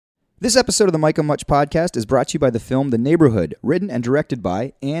This episode of the Mike on Much podcast is brought to you by the film The Neighborhood, written and directed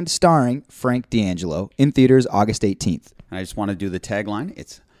by and starring Frank D'Angelo, in theaters August 18th. And I just want to do the tagline.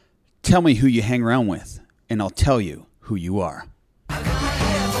 It's, tell me who you hang around with, and I'll tell you who you are.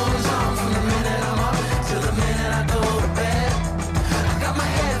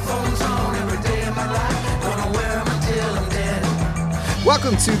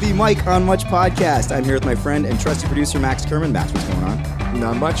 Welcome to the Mike on Much podcast. I'm here with my friend and trusty producer, Max Kerman. Max, what's going on?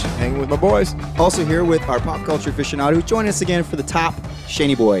 Not much. Hanging with my boys. Also here with our pop culture aficionado who's joining us again for the top,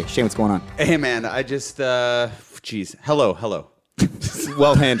 Shaney Boy. Shane, what's going on? Hey, man, I just, hello.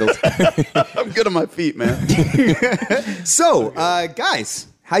 Well handled. I'm good on my feet, man. So, guys,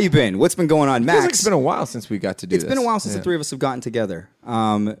 how you been? What's been going on? Max? Feels like it's been a while since we got to do this. It's been a while since the three of us have gotten together.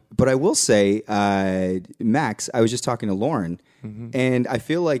 But I will say, Max, I was just talking to Lauren, and I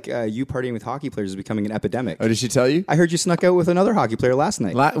feel like you partying with hockey players is becoming an epidemic. Oh, did she tell you? I heard you snuck out with another hockey player last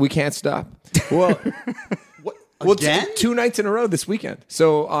night. We can't stop. Well, Again? two nights in a row this weekend.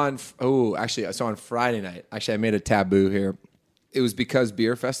 So on Friday night, I made a taboo here. It was because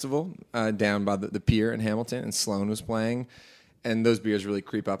Beer Festival down by the pier in Hamilton, and Sloan was playing. And those beers really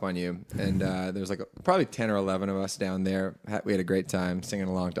creep up on you. And there was probably 10 or 11 of us down there. We had a great time singing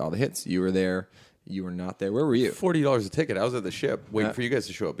along to all the hits. You were there. You were not there. Where were you? $40 a ticket. I was at the ship waiting for you guys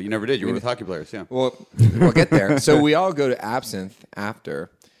to show up, but you never did. You were with hockey players, yeah. Well, we'll get there. So we all go to Absinthe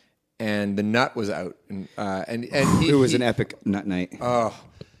after, and the Nut was out. And It was an epic nut night.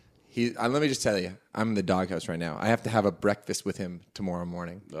 let me just tell you, I'm in the doghouse right now. I have to have a breakfast with him tomorrow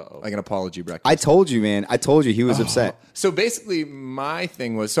morning, like an apology breakfast. I told you, man. I told you he was upset. So basically, my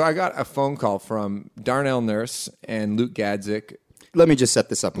thing was, I got a phone call from Darnell Nurse and Luke Gadzik. Let me just set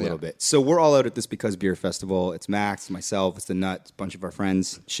this up a little bit. So we're all out at this Because Beer Festival. It's Max, myself, it's the Nut, it's a bunch of our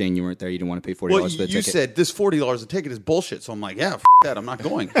friends. Shane, you weren't there. You didn't want to pay $40 for the ticket. You said this $40 a ticket is bullshit, so I'm like, yeah, that, I'm not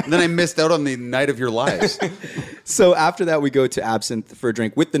going. And then I missed out on the night of your lives. So after that, we go to Absinthe for a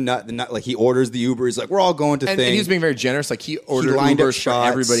drink with the Nut. The Nut, he orders the Uber. He's like, we're all going to And thing. he was being very generous. Like, he ordered lined up Ubers for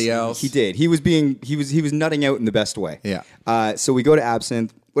shots. everybody else. He did. He was nutting out in the best way. Yeah. So we go to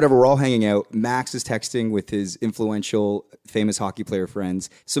Absinthe. Whatever, we're all hanging out. Max is texting with his influential, famous hockey player friends.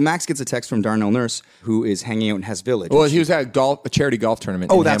 So Max gets a text from Darnell Nurse, who is hanging out in Hess Village. Well, he was at a charity golf tournament.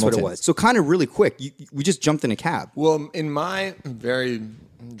 Oh, in that's Hamilton. what it was. So kind of really quick, we just jumped in a cab. Well, in my very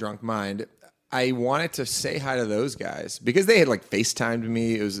drunk mind, I wanted to say hi to those guys because they had FaceTimed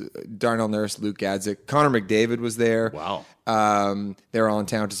me. It was Darnell Nurse, Luke Gadzik, Connor McDavid was there. Wow. They were all in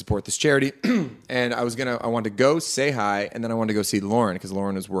town to support this charity, and I wanted to go say hi, and then I wanted to go see Lauren because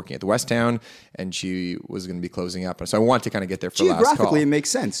Lauren was working at the West Town, and she was going to be closing up. So I wanted to kind of get there for last call. Geographically, it makes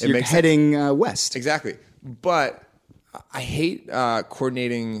sense. You're heading west. Exactly. But I hate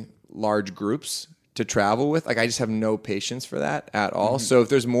coordinating large groups to travel with. I just have no patience for that at all. Mm-hmm. So if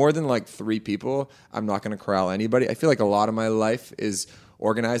there's more than 3 people, I'm not going to corral anybody. I feel like a lot of my life is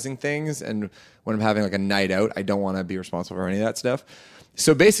organizing things, and when I'm having a night out, I don't want to be responsible for any of that stuff.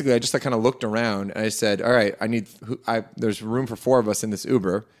 So basically, I just kind of looked around and I said, all right, there's room for 4 of us in this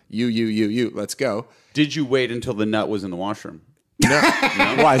Uber. You, let's go. Did you wait until the Nut was in the washroom? No.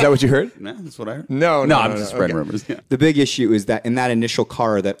 Why? Is that what you heard? No, that's what I heard. No, I'm just spreading rumors. Yeah. The big issue is that in that initial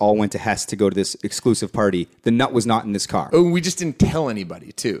car that all went to Hess to go to this exclusive party, the Nut was not in this car. Oh, we just didn't tell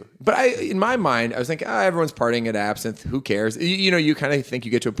anybody, too. But in my mind, I was thinking, everyone's partying at Absinthe. Who cares? You kind of think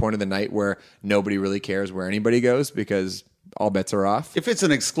you get to a point of the night where nobody really cares where anybody goes because all bets are off. If it's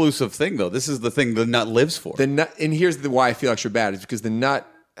an exclusive thing, though, this is the thing the Nut lives for. The Nut, and here's why I feel extra bad, is because the Nut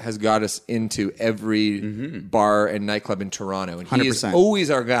has got us into every bar and nightclub in Toronto. And 100%. He is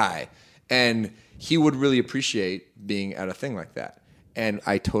always our guy. And he would really appreciate being at a thing like that. And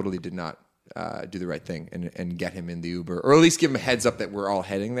I totally did not do the right thing and get him in the Uber, or at least give him a heads up that we're all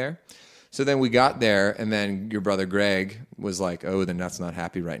heading there. So then we got there, and then your brother Greg was like, oh, the Nut's not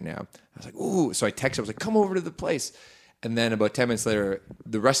happy right now. I was like, ooh. So I texted, I was like, come over to the place. And then about 10 minutes later,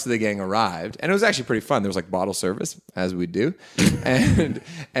 the rest of the gang arrived. And it was actually pretty fun. There was bottle service, as we do. and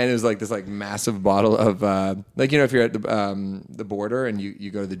it was this massive bottle of, if you're at the border and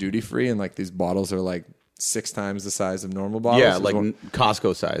you go to the duty free and these bottles are 6 times the size of normal bottles. Yeah,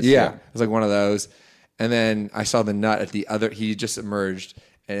 Costco size. Yeah. It was one of those. And then I saw the Nut he just emerged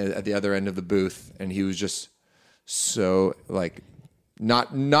at the other end of the booth. And he was just so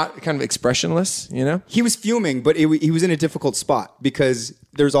not kind of expressionless, He was fuming, but he was in a difficult spot because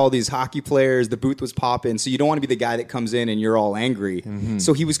there's all these hockey players. The booth was popping, so you don't want to be the guy that comes in and you're all angry. Mm-hmm.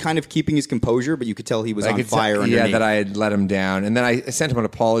 So he was kind of keeping his composure, but you could tell he was on fire underneath. Yeah, that I had let him down. And then I sent him an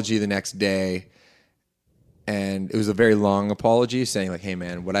apology the next day, and it was a very long apology saying, hey,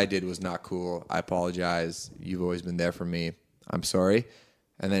 man, what I did was not cool. I apologize. You've always been there for me. I'm sorry.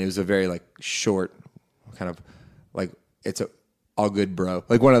 and then it was a very like short, kind of like it's a all good bro,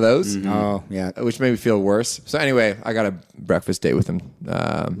 like one of those. Oh yeah, Which made me feel worse. So anyway, I got a breakfast date with him.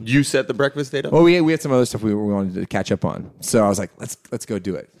 You set the breakfast date up? Well, we had some other stuff we wanted to catch up on. So I was like, let's go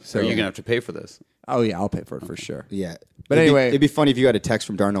do it. So Are you going to have to pay for this? Oh yeah, I'll pay for it for sure. yeah. But It'd anyway, it'd be funny if you had a text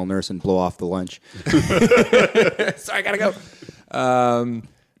from Darnell Nurse and blow off the lunch. sorry, I gotta go.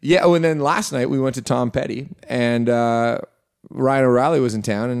 Yeah. Oh, and then last night we went to Tom Petty, and Ryan O'Reilly was in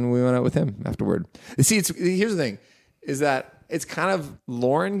town, and we went out with him afterward. See, here's the thing, is that it's kind of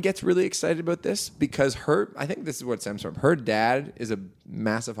Lauren gets really excited about this because I think this is what stems from. Her dad is a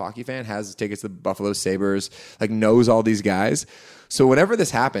massive hockey fan, has tickets to the Buffalo Sabres, like knows all these guys. So whenever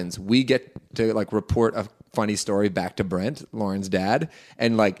this happens, we get to like report a funny story back to Brent, Lauren's dad,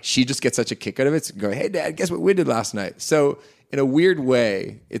 and like she just gets such a kick out of it. So go, hey dad, guess what we did last night? So in a weird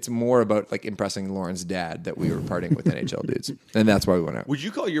way, it's more about like impressing Lauren's dad that we were partying with NHL dudes, and that's why we went out. Would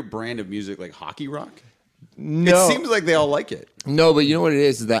you call your brand of music like hockey rock? No. It seems like they all like it. No, but you know what it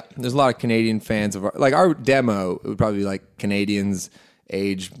is that there's a lot of Canadian fans of our demo. It would probably be like Canadians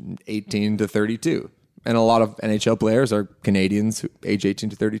age 18 to 32, and a lot of NHL players are Canadians age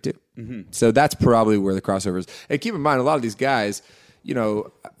 18 to 32. Mm-hmm. So that's probably where the crossover is. And keep in mind, a lot of these guys, you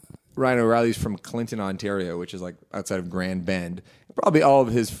know, Ryan O'Reilly's from Clinton, Ontario, which is like outside of Grand Bend. Probably all of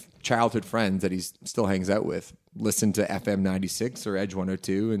his childhood friends that he still hangs out with listen to FM 96 or Edge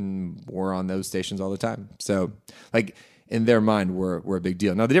 102, and we're on those stations all the time. So, like, in their mind, we're a big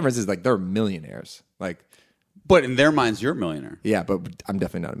deal. Now, the difference is, like, they're millionaires. Like, but in their minds, you're a millionaire. yeah, but I'm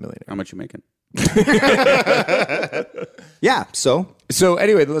definitely not a millionaire. How much you making? Yeah. So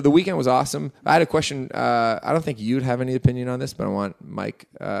anyway, the weekend was awesome. I had a question. I don't think you'd have any opinion on this, but I want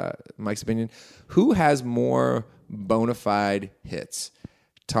Mike's opinion. Who has more bona fide hits,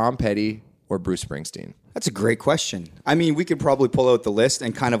 Tom Petty or Bruce Springsteen? That's a great question. I mean, we could probably pull out the list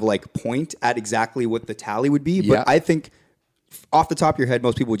and kind of like point at exactly what the tally would be. But Yeah. I think off the top of your head,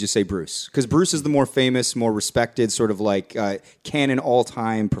 most people would just say Bruce. Because Bruce is the more famous, more respected, sort of like canon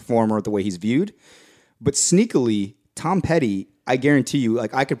all-time performer the way he's viewed. But sneakily, Tom Petty, I guarantee you,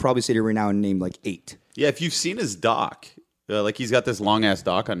 like I could probably sit here right now and name like 8. Yeah, if you've seen his doc, like he's got this long ass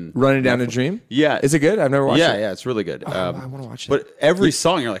doc on Running Down a Dream? Yeah, Is it good? I've never watched it. Yeah, it's really good. I want to watch it. But every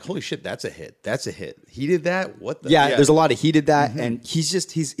song, you're like, holy shit, that's a hit. That's a hit. He did that. What the? Yeah, there's a lot of he did that, and it's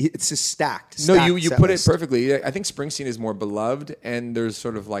just stacked. No, you set put list. it perfectly. I think Springsteen is more beloved, and there's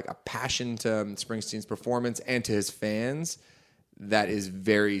sort of like a passion to Springsteen's performance and to his fans that is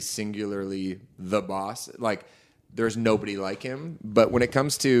very singularly the boss. Like, there's nobody like him. But when it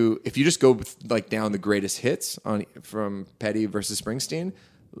comes to, if you just go like down the greatest hits from Petty versus Springsteen,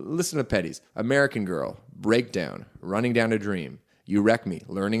 listen to Petty's American Girl, Breakdown, Running Down a Dream, You Wreck Me,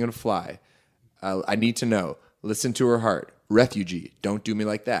 Learning to Fly, I Need to Know, Listen to Her Heart, Refugee, Don't Do Me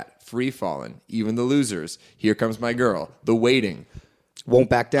Like That, Free Fallin', Even the Losers, Here Comes My Girl, The Waiting. Won't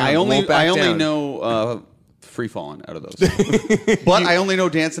back down. I only down. know Free Fallin' out of those, but I only know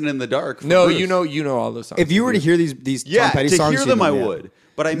Dancing in the Dark. for No, Bruce. you know all those songs. If you were to hear these Yeah, Tom Petty to songs, hear you'd them, know, I yeah. would.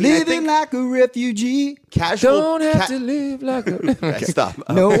 But I mean, Living I think like a refugee. casual. don't have to live like a... Stop.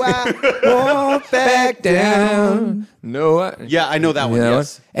 No, I won't back down. No, Yeah, I know that one. You know?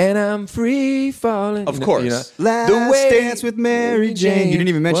 Yes. And I'm free falling. Of course. Last Dance with Mary Jane. You didn't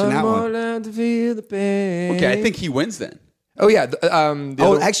even mention that more one. time to feel the pain. Okay, I think he wins then. Oh yeah.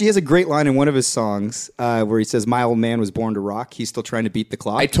 Actually, he has a great line in one of his songs where he says, "My old man was born to rock. He's still trying to beat the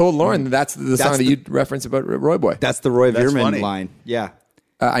clock." I told Lauren that's the song that you referenced about Roy Boy. That's the Roy That's Veerman funny. line. Yeah.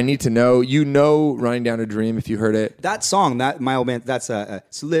 I Need to Know. You know, Running Down a Dream if you heard it. That song, that My Old Man, that's so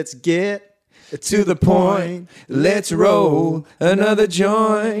let's get To the point, let's roll another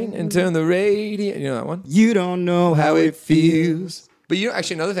joint and turn the radio. You know that one? You don't know how it feels. But you know,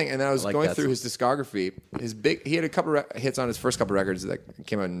 actually, another thing, and then I was like going that through song. his discography. He had a couple hits on his first couple records that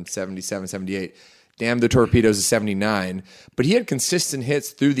came out in 77, 78. Damn the Torpedoes is 79. But he had consistent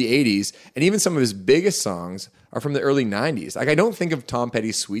hits through the 80s, and even some of his biggest songs are from the early 90s. Like, I don't think of Tom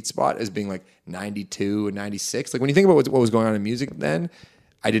Petty's sweet spot as being like 92 and 96. Like, when you think about what was going on in music then,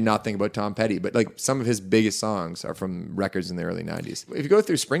 I did not think about Tom Petty, but like some of his biggest songs are from records in the early 90s. If you go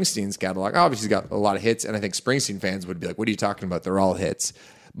through Springsteen's catalog, obviously he's got a lot of hits, and I think Springsteen fans would be like, what are you talking about? They're all hits.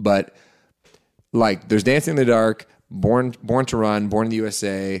 But like there's Dancing in the Dark, Born to Run, Born in the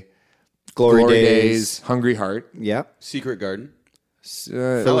USA, Glory Days. Hungry Heart. Yeah. Secret Garden.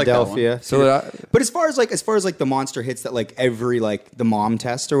 Philadelphia. But as far as like the monster hits that like every like the mom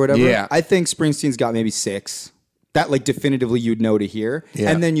test or whatever, Yeah. I think Springsteen's got maybe 6 that like definitively you'd know to hear.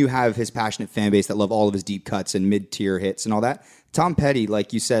 Yeah. And then you have his passionate fan base that love all of his deep cuts and mid-tier hits and all that. Tom Petty,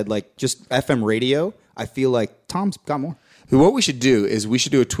 like you said, like just FM radio, I feel like Tom's got more. What we should do is we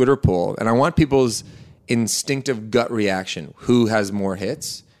should do a Twitter poll, and I want people's instinctive gut reaction. Who has more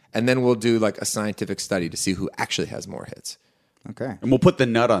hits? And then we'll do like a scientific study to see who actually has more hits. Okay. And we'll put the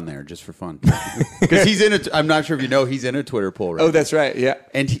nut on there just for fun. Because he's in I'm not sure if you know, he's in a Twitter poll right Oh, that's right. Yeah.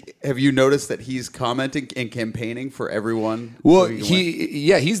 And have you noticed that he's commenting and campaigning for everyone? Well, so he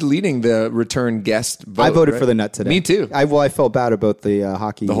can win? he's leading the return guest vote. I voted right? for the nut today. Me too. I felt bad about the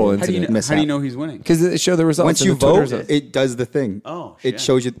hockey. The whole How do, you incident. know, mishap. how do you know he's winning? Because it showed the results. Once in you the Twitter vote, results. it does the thing. Oh, it shit.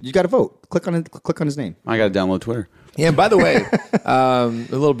 shows you got to vote. Click on his name. I got to download Twitter. Yeah, and by the way, a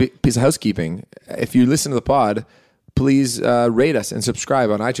little piece of housekeeping. If you listen to the pod, please rate us and subscribe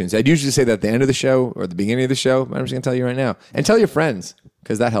on iTunes. I'd usually say that at the end of the show or the beginning of the show. I'm just going to tell you right now. And tell your friends,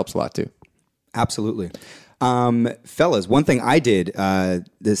 because that helps a lot too. Absolutely. Fellas, one thing I did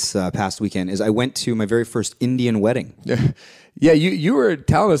this past weekend is I went to my very first Indian wedding. Yeah, you were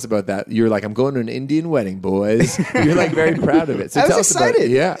telling us about that. You were like, I'm going to an Indian wedding, boys. You're like very proud of it. So I was tell us about it.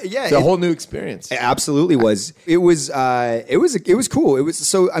 excited. Yeah. Yeah, It's a whole new experience. It absolutely was. It was cool. It was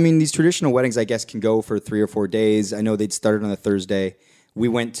so. I mean, these traditional weddings, I guess, can go for 3 or 4 days. I know they'd started on a Thursday. We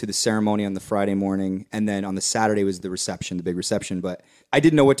went to the ceremony on the Friday morning, and then on the Saturday was the reception, the big reception. But I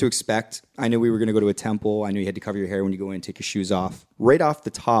didn't know what to expect. I knew we were going to go to a temple. I knew you had to cover your hair when you go in and take your shoes off. Right off the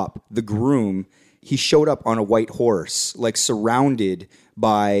top, the groom, he showed up on a white horse, like surrounded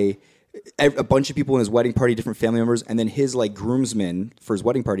by a bunch of people in his wedding party, different family members, and then his like groomsmen for his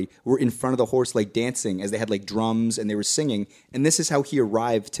wedding party were in front of the horse like dancing as they had like drums and they were singing. And this is how he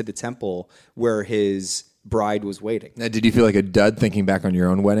arrived to the temple where his bride was waiting. Now, did you feel like a dud thinking back on your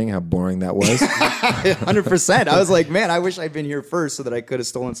own wedding, how boring that was? 100%. I was like, man, I wish I'd been here first so that I could have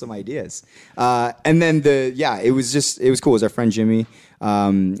stolen some ideas. And then it was cool. It was our friend Jimmy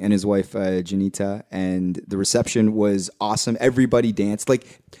and his wife Janita, and the reception was awesome. Everybody danced.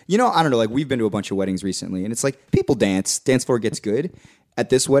 Like, I don't know, like we've been to a bunch of weddings recently, and it's like people dance. Dance floor gets good.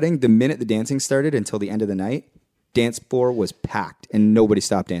 At this wedding, the minute the dancing started until the end of the night, dance floor was packed and nobody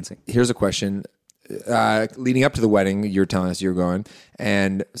stopped dancing. Here's a question. Leading up to the wedding, you were telling us you were going,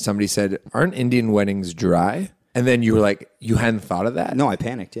 and somebody said, aren't Indian weddings dry? And then you were like, you hadn't thought of that? No, I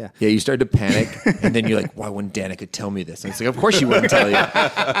panicked, yeah. Yeah, you started to panic, and then you're like, why wouldn't Danica tell me this? And it's like, of course she wouldn't tell you.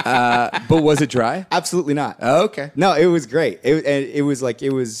 But was it dry? Absolutely not. Oh, okay. No, it was great. It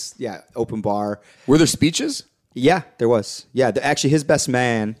was open bar. Were there speeches? Yeah, there was. Yeah, actually, his best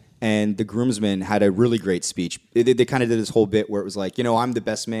man and the groomsmen had a really great speech. They kind of did this whole bit where it was like, I'm the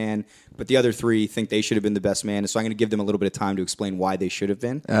best man, but the other three think they should have been the best man, so I'm going to give them a little bit of time to explain why they should have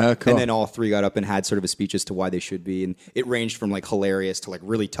been. Cool. And then all three got up and had sort of a speech as to why they should be, and it ranged from like hilarious to like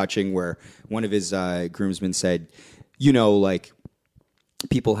really touching, where one of his groomsmen said, like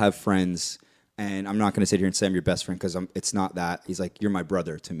people have friends. And I'm not going to sit here and say I'm your best friend because it's not that. He's like, you're my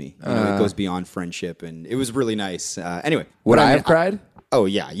brother to me. It goes beyond friendship, and it was really nice. Anyway, Would I have cried? Oh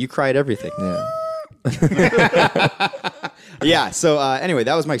yeah, you cried everything. Yeah. Yeah. So anyway,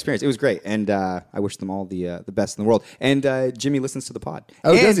 that was my experience. It was great, and I wish them all the best in the world. And Jimmy listens to the pod.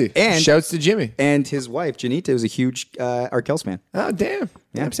 Oh, does he? And Shouts to Jimmy. And his wife Janita was a huge Arkells fan. Oh, damn.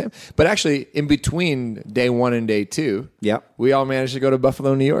 Yeah. Sam. But actually, in between day 1 and day 2, Yep. we all managed to go to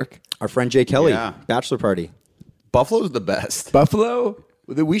Buffalo, New York. Our friend Jay Kelly, Yeah. bachelor party. Buffalo's the best. Buffalo,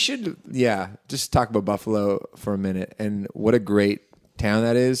 we should, just talk about Buffalo for a minute and what a great town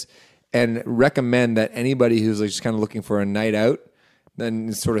that is, and recommend that anybody who's like just kind of looking for a night out, then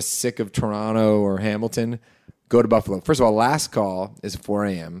is sort of sick of Toronto or Hamilton, go to Buffalo. First of all, last call is 4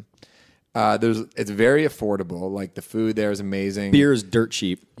 a.m. It's very affordable. Like the food there is amazing. Beer is dirt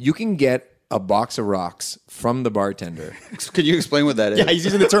cheap. You can get a box of rocks from the bartender. Could you explain what that is? Yeah, he's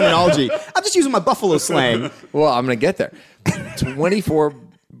using the terminology. I'm just using my Buffalo slang. Well, I'm going to get there. 24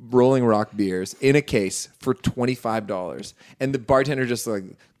 Rolling Rock beers in a case for $25. And the bartender just like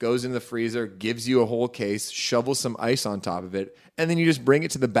goes in the freezer, gives you a whole case, shovels some ice on top of it, and then you just bring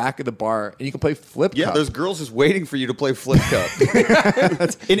it to the back of the bar and you can play flip Yeah, cup. there's girls just waiting for you to play flip cup.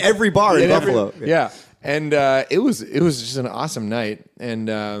 In every bar in Buffalo. Yeah. And it was just an awesome night. And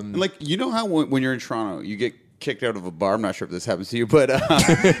Like, you know how when you're in Toronto, you get kicked out of a bar. I'm not sure if this happens to you, but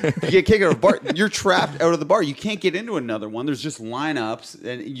you get kicked out of a bar. You're trapped out of the bar. You can't get into another one. There's just lineups,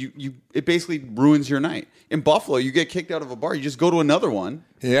 and it basically ruins your night. In Buffalo, you get kicked out of a bar. You just go to another one.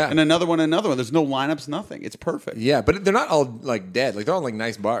 Yeah. And another one, another one. There's no lineups, nothing. It's perfect. yeah, but they're not all like dead. Like they're all like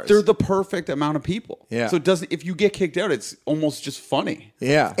nice bars. They're the perfect amount of people. Yeah. So it doesn't. If you get kicked out, it's almost just funny.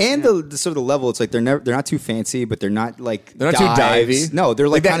 yeah. And the sort of the level, it's like they're not too fancy, but they're not like They're not dives. too divey. No, they're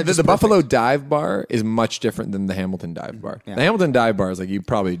like that, kind of just the Buffalo perfect. Dive Bar is much different than the Hamilton Dive Bar. Yeah. The Hamilton Dive Bar is like you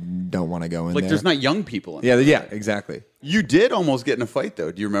probably don't want to go in Like there. there's not young people in Yeah, it. yeah, exactly. You did almost get in a fight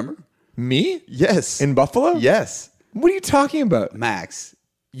though. Do you remember? Me Yes. in Buffalo? Yes. What are you talking about? Max,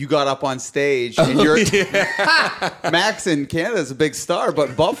 you got up on stage, and Max in Canada is a big star,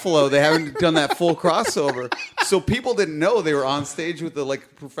 but Buffalo, they haven't done that full crossover, so people didn't know they were on stage with the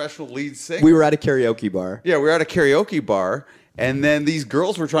professional lead singer. We were at a karaoke bar. Yeah, we were at a karaoke bar, and then these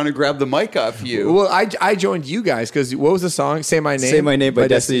girls were trying to grab the mic off you. Well, I joined you guys because what was the song? Say My Name? Say My Name by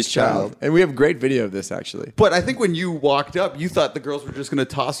Destiny's Child. And we have a great video of this, actually. But I think when you walked up, you thought the girls were just going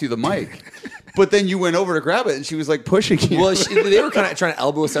to toss you the mic. But then you went over to grab it, and she was pushing you. Well, they were kind of trying to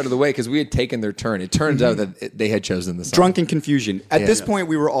elbow us out of the way because we had taken their turn. It turns out that they had chosen the song. Drunken confusion. At this point,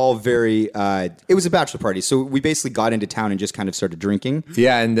 we were all very. It was a bachelor party, so we basically got into town and just kind of started drinking.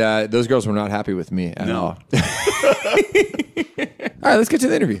 Yeah, and those girls were not happy with me at all. All right, let's get to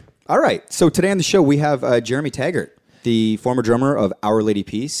the interview. All right. So today on the show, we have Jeremy Taggart, the former drummer of Our Lady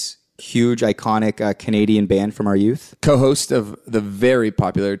Peace, huge, iconic Canadian band from our youth. Co-host of the very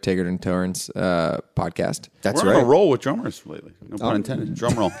popular Taggart and Torrance podcast. That's We're right. on a roll with drummers lately. No pun intended.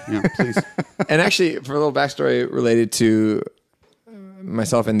 Drum roll. Yeah, please. And actually, for a little backstory related to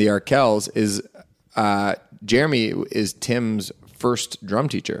myself and the Arkells, is Jeremy is Tim's first drum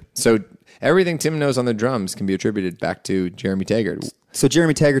teacher. So everything Tim knows on the drums can be attributed back to Jeremy Taggart. So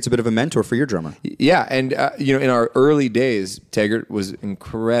Jeremy Taggart's a bit of a mentor for your drummer. Yeah, and in our early days, Taggart was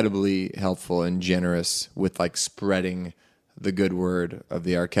incredibly helpful and generous with spreading the good word of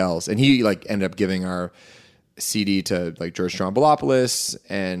the Arkells, and he ended up giving our CD to George Strombolopoulos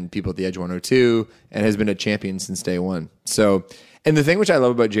and people at the Edge 102, and has been a champion since day one. So, and the thing which I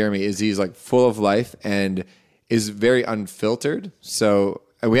love about Jeremy is he's full of life and is very unfiltered. So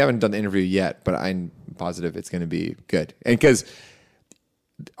we haven't done the interview yet, but I'm positive it's going to be good, and because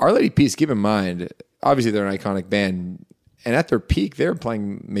Our Lady Peace, keep in mind, obviously they're an iconic band, and at their peak, they were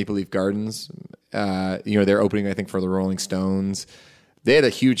playing Maple Leaf Gardens. They're opening, I think, for the Rolling Stones. They had a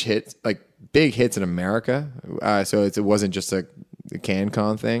huge hit, big hits in America, so it wasn't just a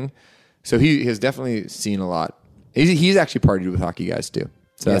CanCon thing. So he has definitely seen a lot. He's actually partied with hockey guys too.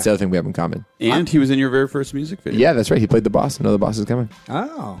 So that's the other thing we have in common. And he was in your very first music video. Yeah, that's right. He played the boss. Another boss is coming.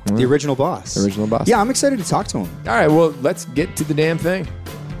 Oh, the original boss. The original boss. Yeah, I'm excited to talk to him. All right, well, let's get to the damn thing.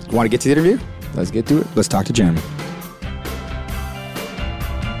 You want to get to the interview? Let's get to it. Let's talk to Jeremy.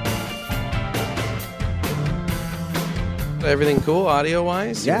 Everything cool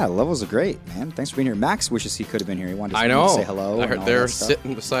audio-wise? Yeah, levels are great, man. Thanks for being here. Max wishes he could have been here. He wanted to I know. say hello. I and heard all they're that stuff.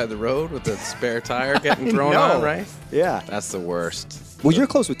 sitting beside the road with the spare tire getting thrown know. on, right? Yeah. That's the worst. Well, you're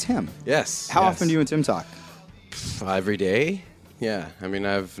close with Tim. Yes. How yes. often do you and Tim talk? Every day. Yeah. I mean,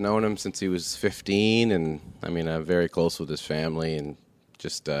 I've known him since he was 15, and I mean, I'm very close with his family, and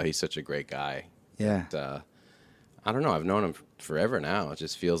just he's such a great guy. Yeah. And, I don't know. I've known him forever now. It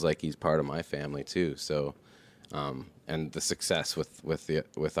just feels like he's part of my family too. So, and the success with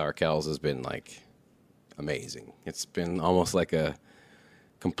Arkells has been amazing. It's been almost like a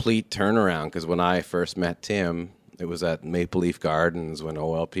complete turnaround, because when I first met Tim, it was at Maple Leaf Gardens when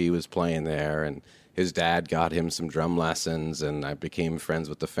OLP was playing there, and his dad got him some drum lessons, and I became friends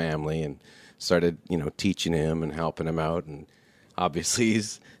with the family and started, teaching him and helping him out. And obviously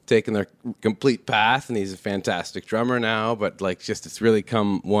he's taken their complete path, and he's a fantastic drummer now, but it's really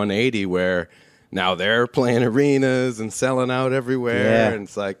come 180 where now they're playing arenas and selling out everywhere. Yeah. And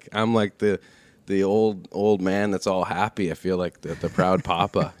it's I'm the old man that's all happy. I feel like the proud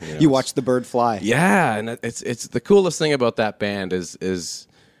papa. You watch the bird fly. Yeah, and it's the coolest thing about that band is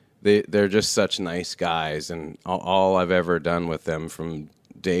they're just such nice guys, and all I've ever done with them from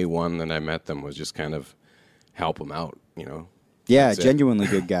day one that I met them was just kind of help them out, Yeah, That's it. genuinely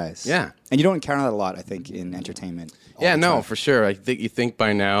good guys. Yeah. And you don't encounter that a lot, I think, in entertainment. all Yeah, the no, time. for sure. I think you think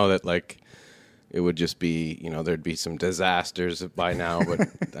by now that it would just be, there'd be some disasters by now, but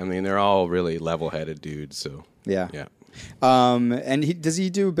I mean, they're all really level-headed dudes. So Yeah. yeah. And does he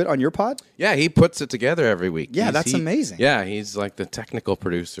do a bit on your pod? Yeah, he puts it together every week. Yeah, that's amazing. Yeah, he's like the technical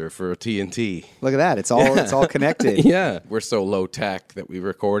producer for TNT. Look at that. It's all connected. Yeah, we're so low tech that we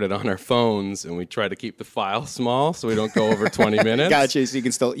record it on our phones, and we try to keep the file small so we don't go over 20 minutes. Gotcha. So you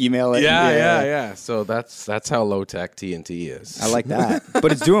can still email it. Yeah. So that's how low tech TNT is. I like that.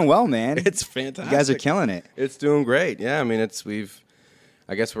 But it's doing well, man. It's fantastic. You guys are killing it. It's doing great. Yeah, I mean,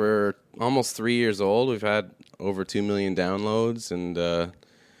 I guess we're almost 3 years old. We've had over 2 million downloads, and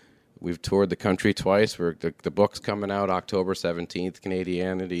we've toured the country twice. The book's coming out October 17th,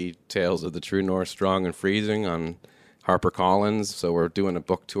 Canadianity, Tales of the True North, Strong and Freezing on HarperCollins. So we're doing a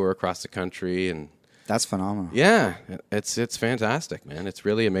book tour across the country, and That's phenomenal. yeah, it's fantastic, man. It's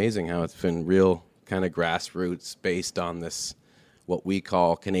really amazing how it's been real kind of grassroots based on this, what we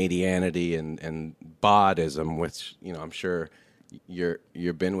call Canadianity and Bodism, which, I'm sure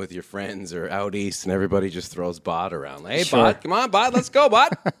you've been with your friends or out east, and everybody just throws bot around. Like, hey, Sure. bot, come on, bot, let's go,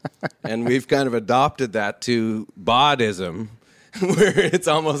 bot. And we've kind of adopted that to bodism, where it's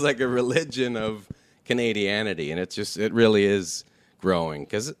almost like a religion of Canadianity, and it really is growing.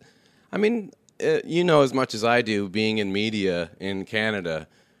 Because, I mean, you know as much as I do, being in media in Canada,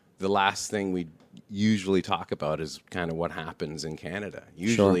 the last thing we usually talk about is kind of what happens in Canada.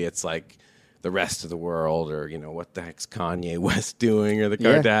 Usually it's like the rest of the world, or, you know, what the heck's Kanye West doing, or the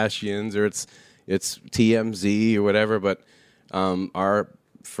Kardashians, or it's TMZ or whatever. But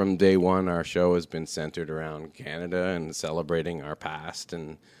from day one, our show has been centered around Canada and celebrating our past,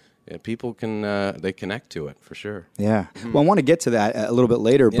 and people can they connect to it for sure. Yeah. Well, I want to get to that a little bit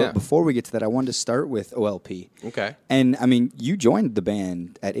later, but Yeah. before we get to that, I wanted to start with OLP. Okay. And I mean, you joined the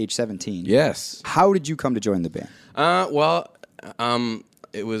band at age 17. Yes. How did you come to join the band?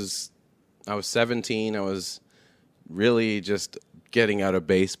 I was 17. I was really just getting out of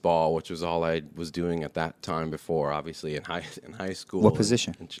baseball, which was all I was doing at that time before, obviously in high school. What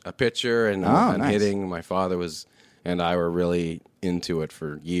position? A pitcher and nice. hitting. My father and I were really into it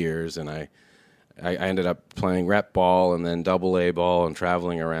for years, and I ended up playing rep ball and then AA ball and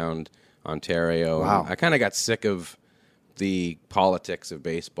traveling around Ontario. Wow. And I kind of got sick of the politics of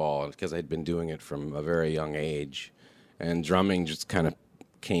baseball because I'd been doing it from a very young age, and drumming just kind of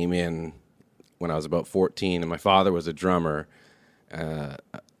came in when I was about 14, and my father was a drummer,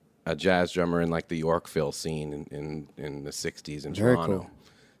 a jazz drummer in like the Yorkville scene in the 60s in Very Toronto. cool.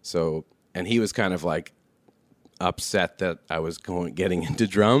 So, and he was kind of like upset that I was getting into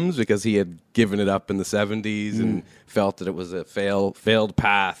drums because he had given it up in the 70s and felt that it was a failed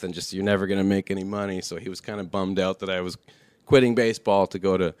path and just you're never going to make any money. So he was kind of bummed out that I was quitting baseball to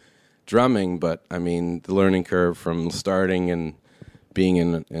go to drumming. But I mean, the learning curve from starting and being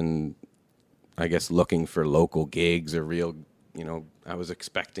in I guess looking for local gigs or real, you know, I was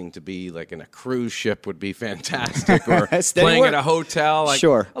expecting to be like in a cruise ship would be fantastic, or playing at a hotel. Like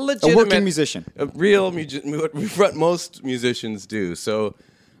Sure. A legitimate, working musician. A real what most musicians do. So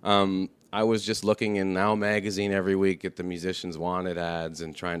I was just looking in Now Magazine every week at the Musicians Wanted ads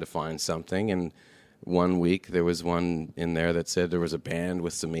and trying to find something. And one week there was one in there that said there was a band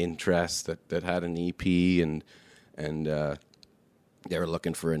with some interest that had an EP and they were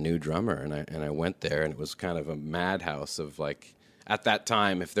looking for a new drummer, and I went there, and it was kind of a madhouse of like, at that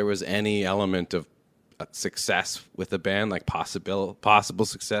time, if there was any element of success with a band, like possible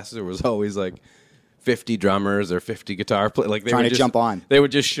success, there was always like 50 drummers or 50 guitar players. Like they Trying would to jump on. They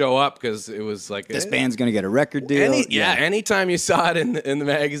would just show up because it was like This band's going to get a record deal. Anytime you saw it in the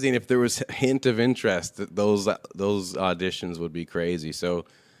magazine, if there was a hint of interest, those auditions would be crazy. So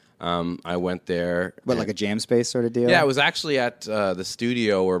I went there. But like a jam space sort of deal? Yeah, it was actually at the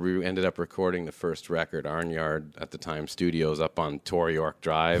studio where we ended up recording the first record, Arnyard at the time studios up on Tor York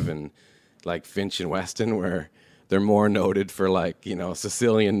Drive and like Finch and Weston, where they're more noted for like, you know,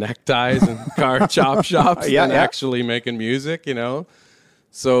 Sicilian neckties and car chop shops than actually making music, you know.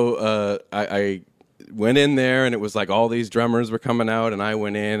 So I went in there and it was like all these drummers were coming out, and I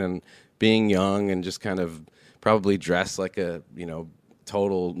went in and being young and just kind of probably dressed like a, you know,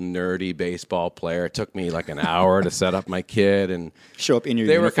 total nerdy baseball player. It took me like an hour to set up my kit and show up in your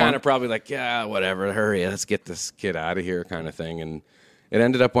They uniform. were kind of probably like, yeah, whatever, hurry, let's get this kid out of here kind of thing. And it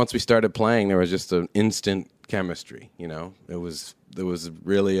ended up once we started playing, there was just an instant chemistry, you know. There was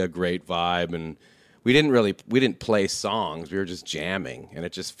really a great vibe, and we didn't play songs. We were just jamming, and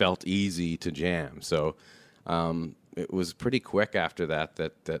it just felt easy to jam. So it was pretty quick after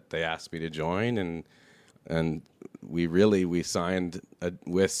that they asked me to join, and we signed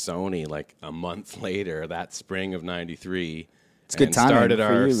with Sony like a month later, that spring of '93. It's good timing started for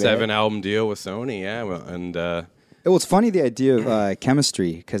our you, 7-album deal with Sony. Yeah, well, and Well, it's funny, the idea of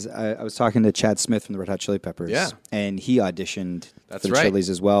chemistry, because I was talking to Chad Smith from the Red Hot Chili Peppers, Yeah. and he auditioned that's for the right, Chili's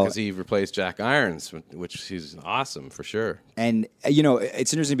as well. because he replaced Jack Irons, which he's awesome for sure. And you know,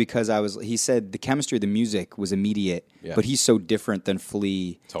 it's interesting because he said the chemistry of the music was immediate, Yeah. but he's so different than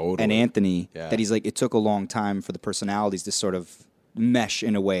Flea Totally. and Anthony Yeah. that he's like, it took a long time for the personalities to sort of mesh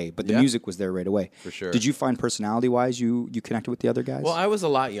in a way, but the Yeah. music was there right away. For sure. Did you find personality-wise you connected with the other guys? Well, I was a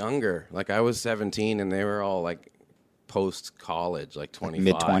lot younger. Like I was 17, and they were all like post college, like 25,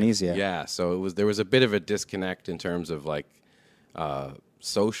 mid-20s, yeah. Yeah, so there was a bit of a disconnect in terms of like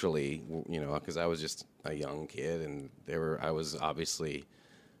socially, you know, because I was just a young kid, and I was obviously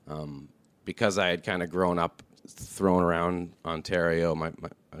because I had kind of grown up thrown around Ontario.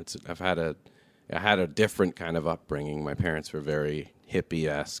 I had a different kind of upbringing. My parents were very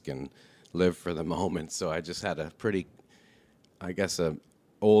hippie-esque and lived for the moment, so I just had a pretty, I guess,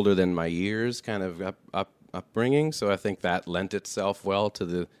 older than my years kind of upbringing, so I think that lent itself well to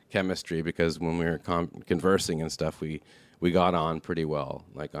the chemistry, because when we were conversing and stuff, we got on pretty well,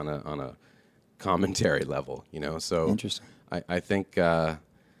 like on a commentary level, you know. So Interesting. I think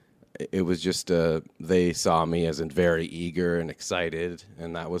it was just they saw me as very eager and excited,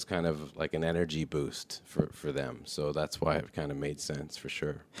 and that was kind of like an energy boost for them. So that's why it kind of made sense for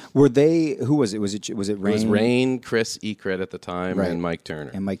sure. Were they? Who was it? Was it Rain? It was Rain, Chris Ekrit at the time, Right. and Mike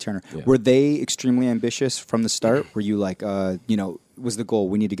Turner. And Mike Turner. Yeah. Were they extremely ambitious from the start? Were you like, was the goal,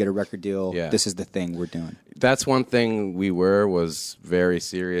 we need to get a record deal? Yeah. This is the thing we're doing. That's one thing was very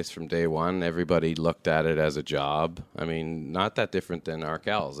serious from day one. Everybody looked at it as a job. I mean, not that different than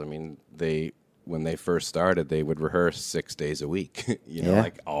Arkells. I mean, when they first started, they would rehearse 6 days a week, Yeah.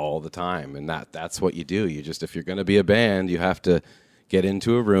 like all the time. And that's what you do. You just, if you're going to be a band, you have to get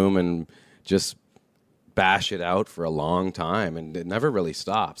into a room and just bash it out for a long time. And it never really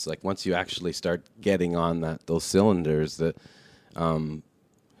stops. Like once you actually start getting on those cylinders,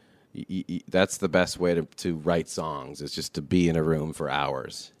 that's the best way to write songs, is just to be in a room for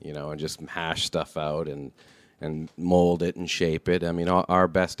hours, and just hash stuff out and mold it and shape it. I mean, our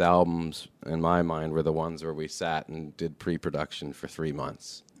best albums, in my mind, were the ones where we sat and did pre-production for 3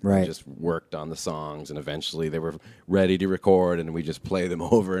 months. Right. We just worked on the songs, and eventually they were ready to record, and we just play them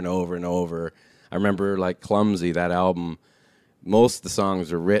over and over and over. I remember, like, Clumsy, that album, most of the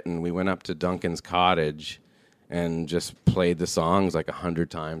songs were written. We went up to Duncan's cottage and just played the songs like 100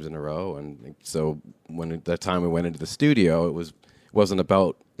 times in a row. And so when the time we went into the studio, it wasn't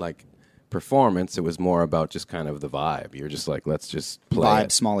about like performance. It was more about just kind of the vibe. You're just like, let's just play Vibe,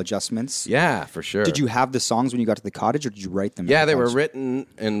 it. small adjustments. Yeah, for sure. Did you have the songs when you got to the cottage, or did you write them? Yeah, at the they were cottage? written,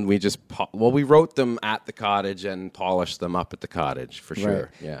 and we just we wrote them at the cottage and polished them up at the cottage for sure.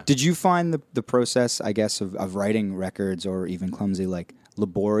 Right. Yeah. Did you find the process, I guess, of writing records, or even Clumsy, like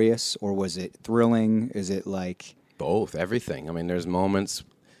laborious, or was it thrilling? Is it like Both, everything. I mean, there's moments.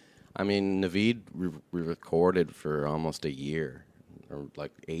 I mean, Naveed we recorded for almost a year, or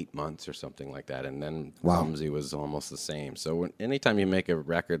like 8 months or something like that, and then Wow. Clumsy was almost the same. So anytime you make a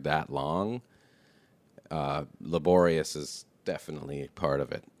record that long, laborious is definitely part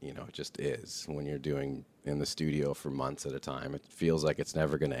of it. It just is. When you're doing in the studio for months at a time, it feels like it's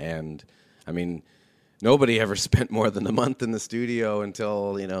never going to end. I mean, nobody ever spent more than a month in the studio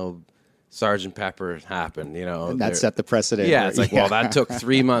until, Sgt. Pepper happened, and that set the precedent? Yeah, right? it's like, well, that took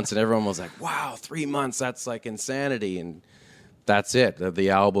 3 months, and everyone was like, wow, 3 months, that's like insanity. And that's it. The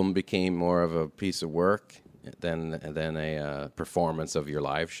album became more of a piece of work than a performance of your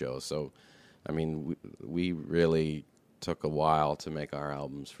live show. So, I mean, we really took a while to make our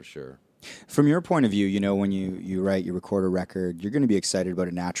albums for sure. From your point of view, when you write, you record a record, you're going to be excited about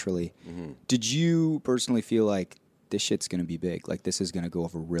it naturally. Mm-hmm. Did you personally feel like this shit's going to be big? Like this is going to go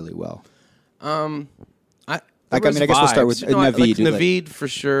over really well? I guess we'll start with Naveed. Naveed for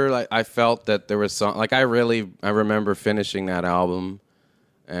sure. Like I felt that there was some. Like I remember finishing that album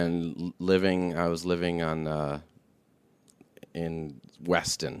and I was living on in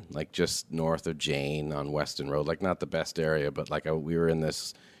Weston, like just north of Jane on Weston Road. Like not the best area, but like we were in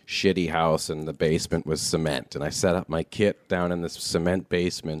this shitty house, and the basement was cement. And I set up my kit down in this cement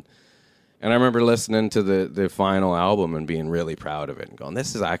basement. And I remember listening to the final album and being really proud of it and going,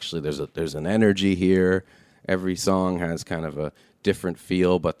 this is actually, there's an energy here. Every song has kind of a different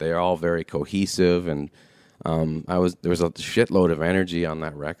feel, but they're all very cohesive. And there was a shitload of energy on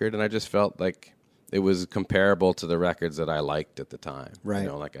that record, and I just felt like it was comparable to the records that I liked at the time.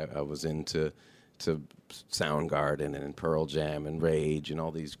 Right. Like I was into Soundgarden and Pearl Jam and Rage and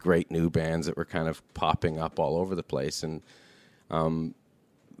all these great new bands that were kind of popping up all over the place. And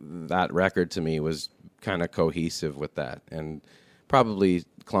that record to me was kind of cohesive with that, and probably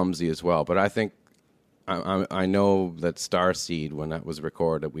Clumsy as well. But I think I know that Starseed, when that was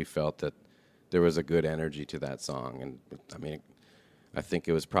recorded, we felt that there was a good energy to that song. And I mean, I think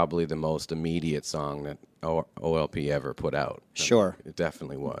it was probably the most immediate song that OLP ever put out. Sure. It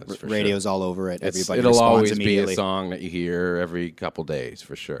definitely was. For Radio's sure. all over it. Everybody it'll responds always immediately. be a song that you hear every couple days,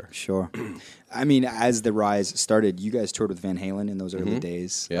 for sure. Sure. I mean, as the rise started, you guys toured with Van Halen in those early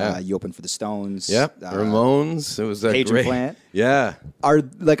days. Yeah. You opened for the Stones. Yep. Ramones. It was a Page and great. Plant. Yeah.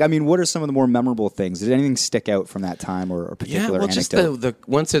 What are some of the more memorable things? Did anything stick out from that time, or a particular well, anecdote? just the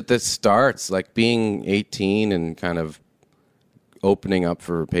once it starts, like being 18 and kind of opening up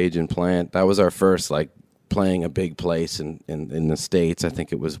for Page and Plant. That was our first like playing a big place in the States. I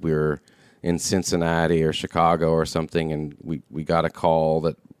think it was we were in Cincinnati or Chicago or something, and we got a call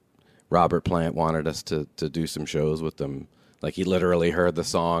that Robert Plant wanted us to do some shows with them. Like he literally heard the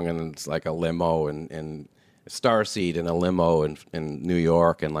song, and it's like a limo, and Starseed in a limo in New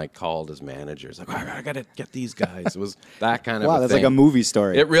York and like called his managers like, I gotta get these guys. It was that kind of Wow, a that's thing. like a movie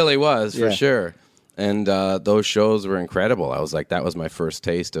story. It really was, for Yeah. sure. And those shows were incredible. I was like, that was my first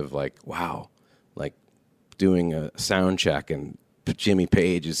taste of like, wow, like doing a sound check and Jimmy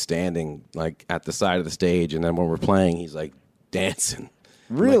Page is standing like at the side of the stage, and then when we're playing, he's like dancing.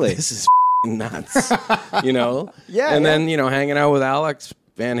 I'm like, Really? this is nuts, you know? Yeah, And yeah. then, you know, hanging out with Alex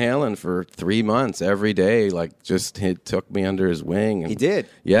Van Halen for 3 months every day, like just he took me under his wing. And, He did?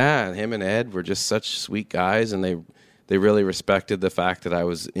 Yeah, and him and Ed were just such sweet guys, and they really respected the fact that I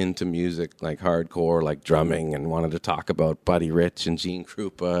was into music, like hardcore, like drumming, and wanted to talk about Buddy Rich and Gene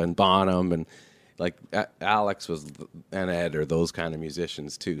Krupa and Bonham, and like Alex and Ed are those kind of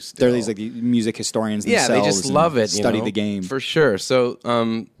musicians too. Still, They're these like music historians yeah, themselves. they just and love it. Study you know, the game. for sure. So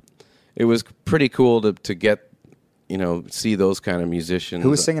it was pretty cool to get, you know, see those kind of musicians. Who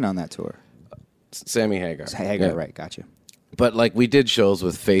was singing on that tour? Sammy Hagar. Hagar, Yeah. right? Gotcha. But like we did shows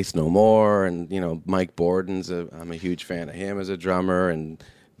with Faith No More, and you know Mike Borden's. I'm a huge fan of him as a drummer, and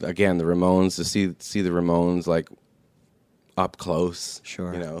again the Ramones, to see the Ramones like up close.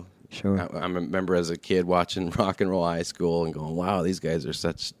 Sure. You know. Sure. I remember as a kid watching Rock and Roll High School and going, "Wow, these guys are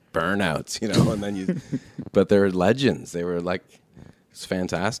such burnouts," you know. And then but they're legends. They were like, it's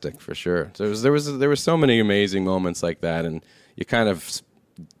fantastic for sure. So there was so many amazing moments like that, and you kind of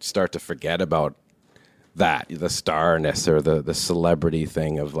start to forget about that, the starness or the celebrity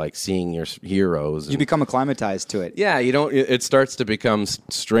thing of like seeing your heroes. You become acclimatized to it. Yeah, you don't. It starts to become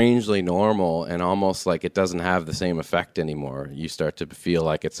strangely normal, and almost like it doesn't have the same effect anymore. You start to feel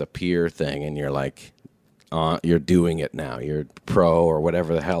like it's a peer thing, and you're like, you're doing it now. You're pro or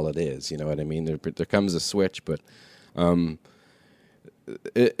whatever the hell it is. You know what I mean? There comes a switch, but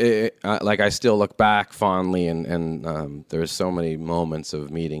like I still look back fondly, and there's so many moments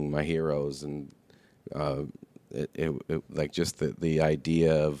of meeting my heroes, and like just the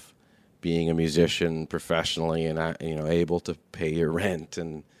idea of being a musician professionally and you know able to pay your rent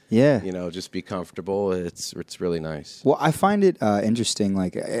and Yeah. you know just be comfortable. It's really nice. Well, I find it interesting.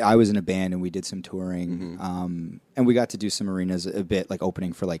 Like, I was in a band and we did some touring, and we got to do some arenas a bit, like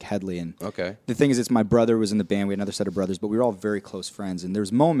opening for like Headley. And Okay. the thing is, it's my brother was in the band. We had another set of brothers, but we were all very close friends. And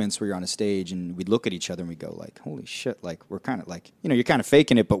there's moments where you're on a stage and we'd look at each other and we go like, "Holy shit!" Like, we're kind of like, you know, you're kind of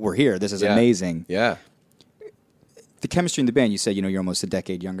faking it, but we're here. This is Yeah. amazing. Yeah. The chemistry in the band. You said, you know, you're almost a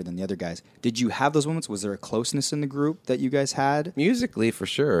decade younger than the other guys. Did you have those moments? Was there a closeness in the group that you guys had? Musically, for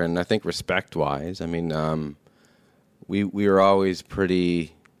sure, and I think respect-wise, I mean, we were always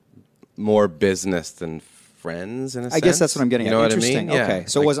pretty more business than friends in a sense. I guess that's what I'm getting you know at. What I Interesting. mean? Yeah. Okay.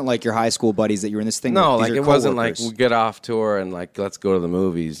 So it wasn't like your high school buddies that you were in this thing No, with. like These it are wasn't like coworkers. we get off tour and like let's go to the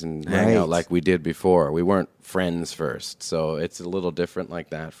movies and hang out Right. like we did before. We weren't friends first, so it's a little different like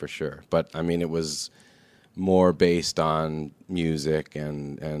that for sure. But I mean, it was more based on music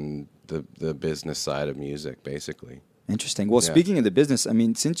and the business side of music, basically. Interesting. Well, Yeah. speaking of the business, I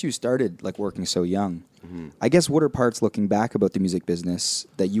mean, since you started like working so young, Mm-hmm. I guess what are parts looking back about the music business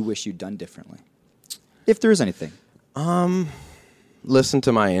that you wish you'd done differently, if there is anything? Listen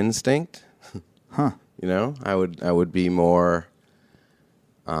to my instinct. Huh? You know, I would be more.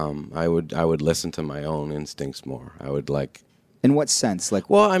 I would listen to my own instincts more. I would like. In what sense? Like,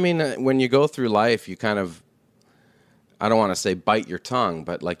 Well, I mean, when you go through life, you kind of, I don't want to say bite your tongue,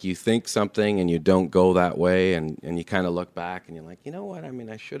 but like you think something and you don't go that way, and you kind of look back and you're like, you know what? I mean,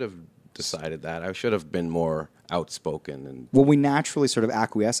 I should have decided that. I should have been more outspoken. And well, we naturally sort of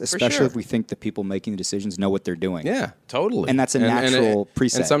acquiesce, especially sure. if we think the people making the decisions know what they're doing. yeah, totally. And that's a natural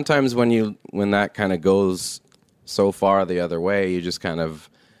preset. And sometimes when that kind of goes so far the other way, you just kind of,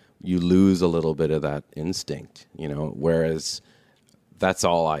 you lose a little bit of that instinct, you know, whereas that's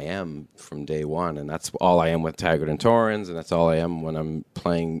all I am from day one, and that's all I am with Taggart and Torrens, and that's all I am when I'm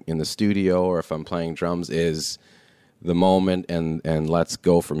playing in the studio or if I'm playing drums is the moment and let's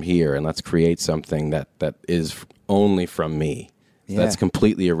go from here and let's create something that is only from me. Yeah. That's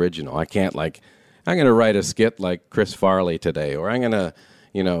completely original. I can't like, I'm going to write a skit like Chris Farley today, or I'm going to,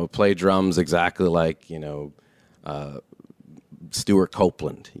 you know, play drums exactly like, you know, Stuart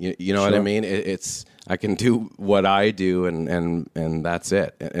Copeland. You know what I Sure. mean? It's I can do what I do, and that's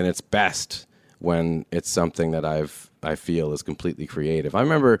it. And it's best when it's something that I feel is completely creative. I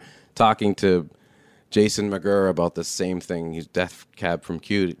remember talking to Jason McGurr about the same thing. He's Death Cab for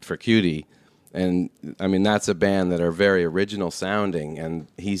Cutie, and I mean that's a band that are very original sounding. And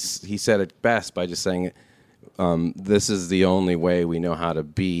he said it best by just saying, "This is the only way we know how to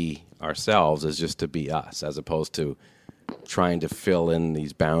be ourselves is just to be us, as opposed to trying to fill in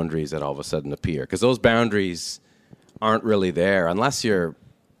these boundaries that all of a sudden appear, because those boundaries aren't really there unless you're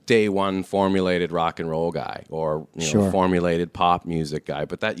day one formulated rock and roll guy or formulated pop music guy,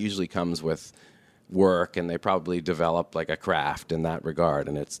 but that usually comes with work, and they probably develop like a craft in that regard,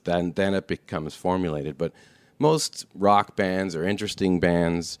 and it's then it becomes formulated. But most rock bands or interesting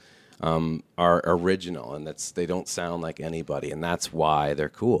bands are original, and they don't sound like anybody, and that's why they're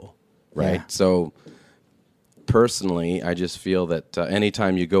cool, right? Yeah. So personally, I just feel that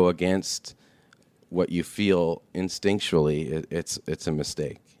anytime you go against what you feel instinctually, it's a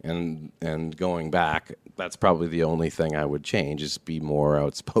mistake. And going back, that's probably the only thing I would change, is be more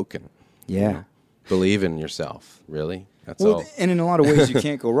outspoken. Yeah. Believe in yourself, really. That's Well, all. and in a lot of ways, you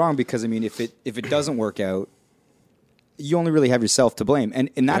can't go wrong, because I mean, if it doesn't work out, you only really have yourself to blame,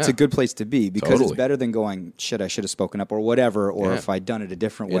 and that's a good place to be, because it's better than going, shit, I should have spoken up or whatever, or if I'd done it a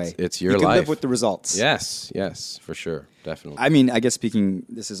different way. It's your you can life. live with the results. Yes, for sure, definitely. I mean, I guess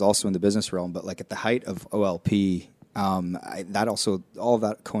this is also in the business realm, but like at the height of OLP, that also, all of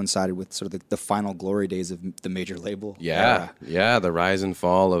that coincided with sort of the final glory days of the major label. era. Yeah, the rise and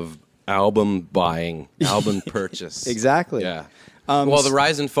fall of album buying, album purchase. Exactly. Yeah. Well, the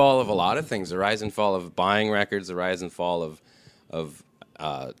rise and fall of a lot of things. The rise and fall of buying records. The rise and fall of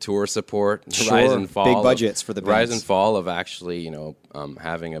tour support. The rise and fall big budgets for the rise bands. and fall of actually,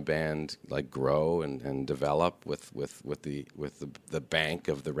 having a band like grow and develop with the bank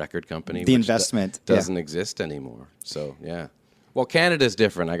of the record company. The which investment, doesn't exist anymore. So yeah. Well, Canada's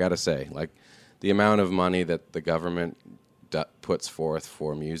different. I got to say, like the amount of money that the government puts forth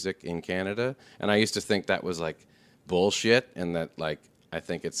for music in Canada, and I used to think that was like bullshit, and that like I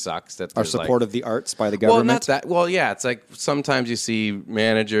think it sucks that Our there's support like, of the arts by the government. well, not that. Well, yeah, it's like sometimes you see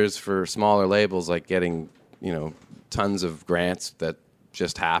managers for smaller labels like getting tons of grants that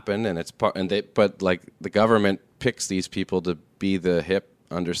just happen, and it's part. But like the government picks these people to be the hip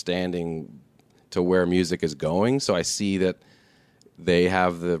understanding to where music is going. So I see that they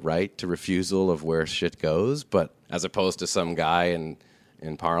have the right to refusal of where shit goes, but as opposed to some guy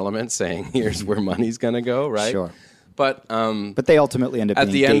in Parliament saying, "Here's where money's going to go," right? Sure. But they ultimately end up at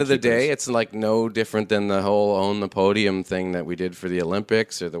being the end of the gatekeepers. day, it's like no different than the whole own the podium thing that we did for the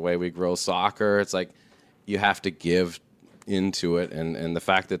Olympics or the way we grow soccer. It's like you have to give into it, and the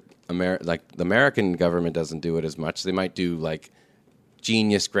fact that the American government doesn't do it as much. They might do like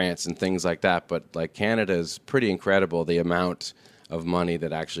genius grants and things like that, but like Canada is pretty incredible, the amount of money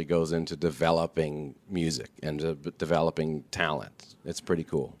that actually goes into developing music and developing talent. It's pretty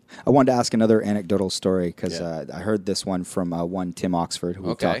cool. I wanted to ask another anecdotal story, because I heard this one from one Tim Oxford, who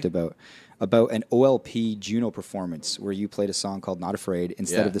we talked about an OLP Juno performance where you played a song called Not Afraid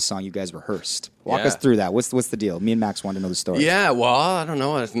instead of the song you guys rehearsed. Walk us through that. What's the deal? Me and Max wanted to know the story. Yeah, well, I don't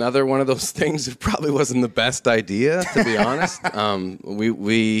know. It's another one of those things that probably wasn't the best idea, to be honest.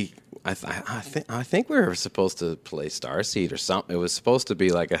 I think we were supposed to play Starseed or something. It was supposed to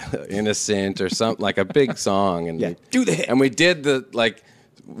be like a Innocent or something, like a big song. And do the hit. And we did the like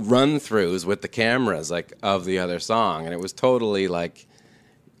run-throughs with the cameras like of the other song, and it was totally like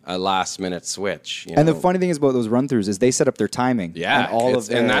a last-minute switch. And the funny thing is about those run-throughs is they set up their timing. Yeah,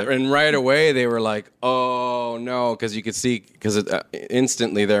 and and right away they were like, "Oh no," because you could see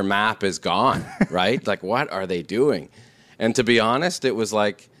instantly their map is gone, right? Like, what are they doing? And to be honest, it was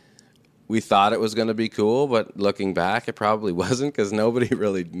like we thought it was going to be cool, but looking back, it probably wasn't, because nobody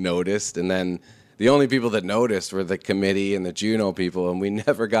really noticed. And then the only people that noticed were the committee and the Juno people, and we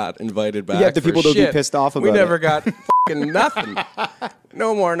never got invited back. Yeah, the for people that'll be shit. pissed off about We never it. got fucking nothing.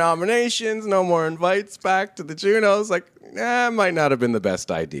 No more nominations, no more invites back to the Junos. Like, it might not have been the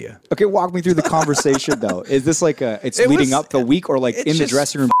best idea. Okay, walk me through the conversation, though. Is this like it's It leading was- up the week, or like It's in the just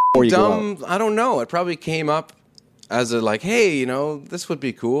dressing room before you go out? I don't know. It probably came up as a like, hey, this would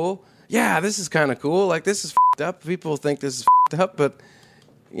be cool. Yeah, this is kind of cool. Like, this is f***ed up. People think this is f***ed up, but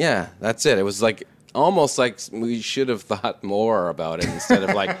yeah, that's it. It was like almost like we should have thought more about it instead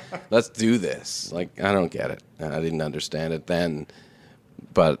of like, let's do this. Like, I don't get it. I didn't understand it then,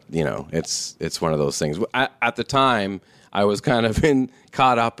 but it's one of those things. At the time, I was kind of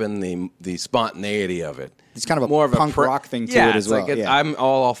caught up in the spontaneity of it. It's kind of a more of punk a rock thing to it as well. Like Yeah. I'm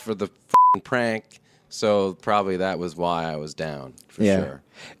all for the f***ing prank. So probably that was why I was down for sure.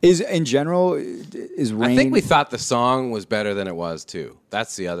 Is in general is Rain? I think we thought the song was better than it was too.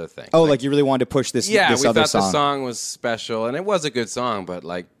 That's the other thing. Oh, like you really wanted to push this. yeah, this we other thought song. the song was special, and it was a good song. But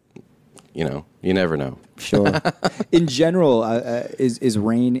like, you never know. Sure. In general, is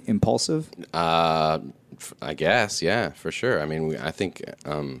Rain impulsive? I guess, yeah, for sure. I mean, I think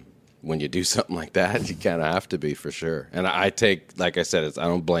when you do something like that, you kind of have to be, for sure. And I take, like I said, I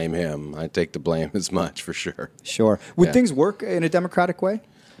don't blame him. I take the blame as much, for sure. Sure. Would Yeah. things work in a democratic way?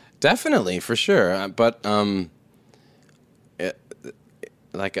 Definitely, for sure. But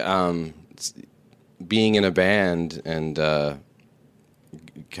like being in a band and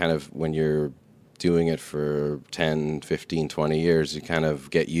kind of when you're doing it for 10, 15, 20 years, you kind of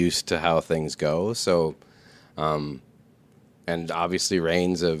get used to how things go. So, and obviously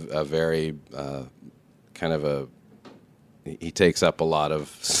Rain's a very kind of he takes up a lot of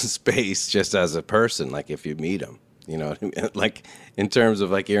space just as a person, like if you meet him. You know what I mean? Like in terms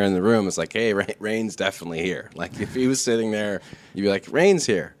of like you're in the room, it's like, hey, Rain's definitely here. like if he was sitting there, you'd be like, Rain's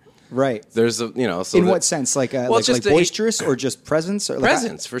here. Right. There's a, you know, so in what sense? Like like boisterous or just presence? Or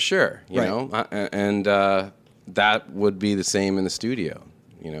presence for sure. You Right. know, and that would be the same in the studio.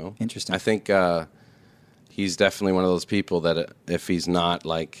 You know, Interesting. I think he's definitely one of those people that if he's not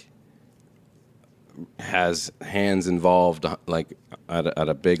like has hands involved like at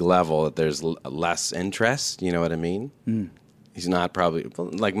a big level, that there's less interest. You know what I mean? He's not probably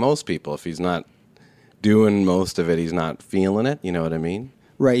like most people. If he's not doing most of it, he's not feeling it. You know what I mean?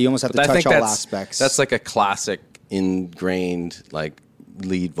 Right. You almost have to I touch think all that's, aspects. That's like a classic ingrained like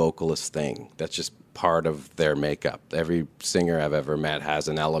lead vocalist thing. That's just part of their makeup. Every singer I've ever met has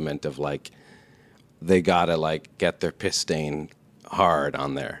an element of like they gotta like get their piss stain hard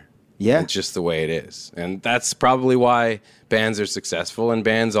on there. Yeah. It's just the way it is. And that's probably why bands are successful, and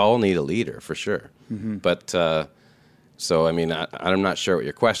bands all need a leader for sure. But so I mean I'm not sure what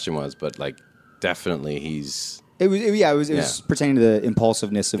your question was, but like definitely he's It was pertaining to the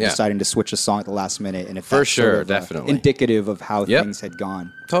impulsiveness of deciding to switch a song at the last minute, and if For that's sure, sort of, definitely. indicative of how Yep. things had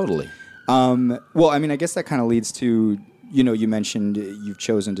gone. totally. Well, I mean, I guess that kind of leads to, you know, you mentioned you've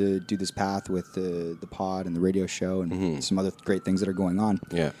chosen to do this path with the pod and the radio show and some other great things that are going on.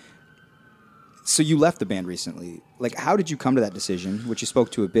 Yeah. So you left the band recently. Like, how did you come to that decision, which you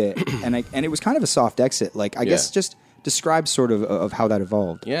spoke to a bit, and it was kind of a soft exit. Like, I guess just describe sort of how that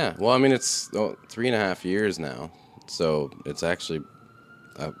evolved. Yeah, well, I mean, it's 3.5 years now, so it's actually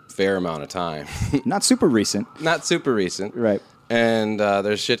a fair amount of time. Not super recent. Not super recent. Right. And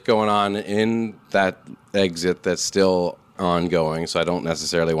there's shit going on in that exit that's still ongoing, so I don't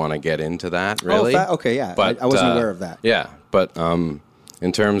necessarily want to get into that, really. Okay, yeah. But, I wasn't aware of that. Yeah, but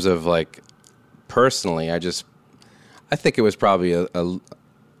in terms of, like, personally, I think it was probably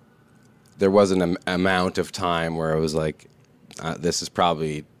there was an amount of time where I was like, this is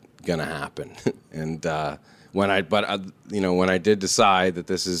probably gonna happen. And when I did decide that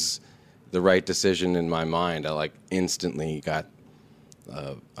this is the right decision in my mind, I like instantly got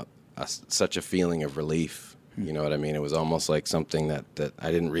such a feeling of relief. You know what I mean? It was almost like something that I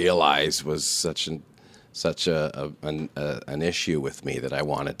didn't realize was such an issue with me that I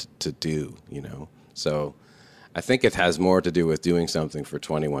wanted to do. You know, so I think it has more to do with doing something for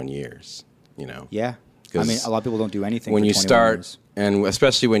 21 years. You know? Yeah. I mean, a lot of people don't do anything when for you 21 start, years. and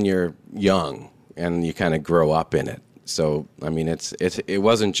especially when you're young and you kind of grow up in it. So I mean, it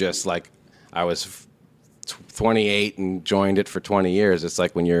wasn't just like I was 28 and joined it for 20 years. It's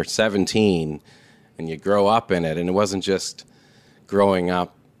like when you're 17 and you grow up in it, and it wasn't just growing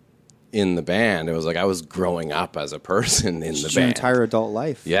up in the band. It was like I was growing up as a person in the Just band. your entire adult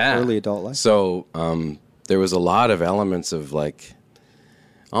life. Yeah. Early adult life. So there was a lot of elements of like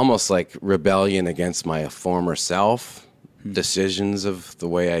almost like rebellion against my former self, decisions of the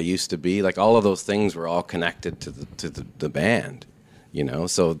way I used to be. Like all of those things were all connected to the band, you know?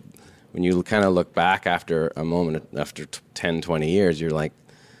 So when you kind of look back after a moment, after 10, 20 years, you're like,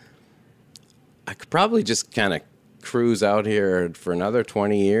 I could probably just kind of cruise out here for another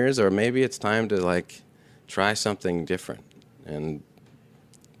 20 years, or maybe it's time to like try something different. And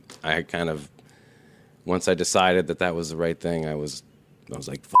I kind of, once I decided that was the right thing, I was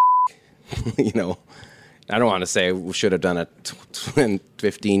like, you know, I don't want to say we should have done it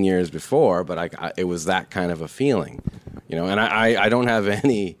 15 years before, but it was that kind of a feeling, you know. And I don't have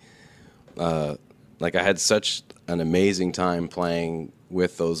any, like I had such an amazing time playing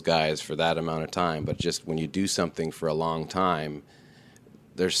with those guys for that amount of time. But just when you do something for a long time,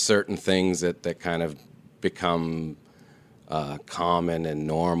 there's certain things that kind of become common and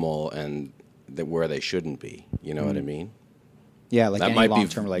normal, and where they shouldn't be. You know what I mean? Yeah, like That any might be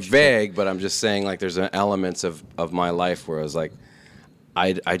long-term relationship. vague, but I'm just saying, like, there's elements of my life where I was like,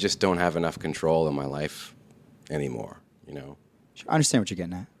 I just don't have enough control in my life anymore, you know? I understand what you're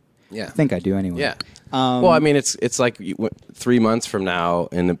getting at. Yeah. I think I do anyway. Yeah. Well, I mean, it's like 3 months from now,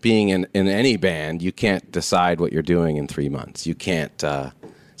 and being in any band, you can't decide what you're doing in 3 months. You can't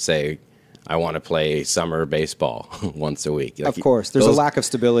say, I want to play summer baseball once a week. Like, Of course. There's a lack of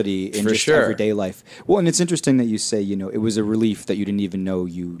stability in For just sure. everyday life. Well, and it's interesting that you say, you know, it was a relief that you didn't even know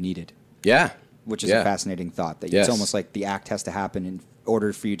you needed, Yeah. which is Yeah. a fascinating thought. That Yes. it's almost like the act has to happen in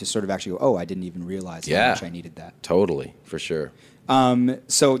order for you to sort of actually go, oh, I didn't even realize how Yeah. much I needed that. Totally, for sure.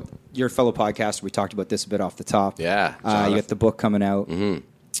 So you're a fellow podcaster. We talked about this a bit off the top. Yeah, you got the book coming out.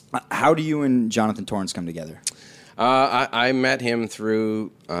 Mm-hmm. How do you and Jonathan Torrance come together? I met him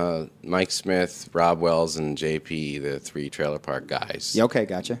through Mike Smith, Rob Wells, and JP, the 3 Trailer Park guys. Yeah, okay,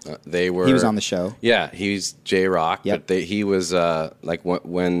 gotcha. He was on the show. Yeah, he's J-Rock. Yep. But he was like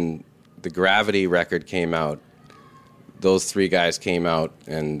when the Gravity record came out, those 3 guys came out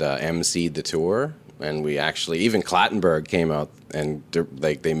and emceed the tour. And we actually, even Clattenburg came out and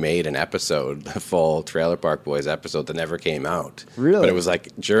they made an episode, a full Trailer Park Boys episode that never came out. Really? But it was like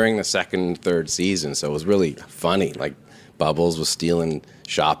during the 2nd, 3rd season, so it was really funny. Like Bubbles was stealing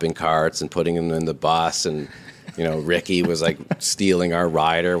shopping carts and putting them in the bus, and Ricky was like stealing our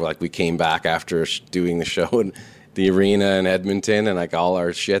rider. Like we came back after doing the show in the arena in Edmonton, and like all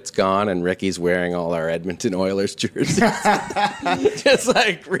our shit's gone, and Ricky's wearing all our Edmonton Oilers jerseys. Just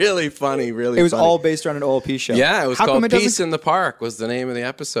like really funny, really. It was funny. all based around an OLP show. Yeah, it was How come called it Peace doesn't- in the Park. Was the name of the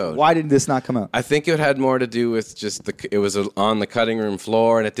episode. Why did this not come out? I think it had more to do with just it was on the cutting room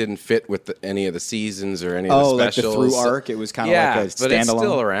floor, and it didn't fit with any of the seasons or any of the like specials. the through arc. It was kind of like a standalone. but it's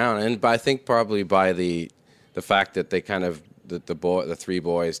still around, and I think probably by the fact that they kind of the 3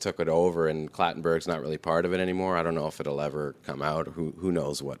 boys took it over, and Clattenburg's not really part of it anymore. I don't know if it'll ever come out. Who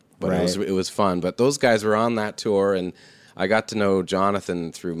knows what? But Right. it was fun. But those guys were on that tour, and I got to know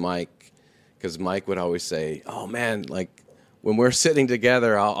Jonathan through Mike, because Mike would always say, "Oh man, like when we're sitting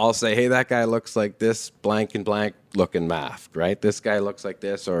together, I'll say, hey, that guy looks like this blank and blank looking mask, right? This guy looks like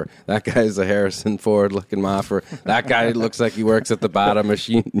this, or that guy's a Harrison Ford looking mask, or that guy looks like he works at the Bata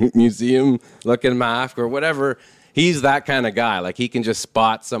Machine Museum looking mask, or whatever." He's that kind of guy. Like, he can just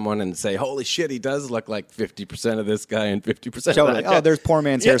spot someone and say, holy shit, he does look like 50% of this guy and 50% of Totally. that guy. Oh, there's poor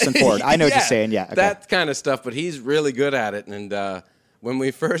man's Harrison Ford. I know what you're saying. Yeah. Okay. That kind of stuff, but he's really good at it. And when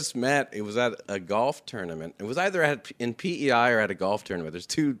we first met, it was at a golf tournament. It was either in PEI or at a golf tournament.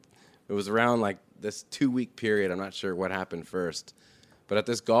 It was around like this 2-week period. I'm not sure what happened first. But at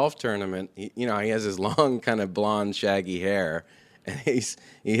this golf tournament, he has his long kind of blonde, shaggy hair. And he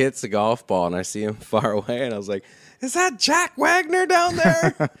hits the golf ball, and I see him far away, and I was like, is that Jack Wagner down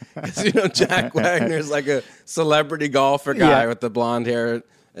there? Because, Jack Wagner's like a celebrity golfer guy with the blonde hair.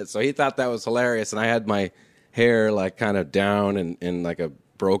 And so he thought that was hilarious, and I had my hair like kind of down in like a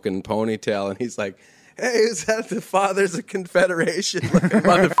broken ponytail, and he's like, hey, is that the Fathers of Confederation?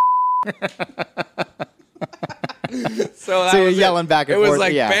 Like, So you're yelling back and forth. It was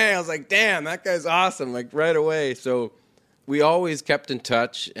like, yeah. bam. I was like, damn, that guy's awesome. Like right away. So we always kept in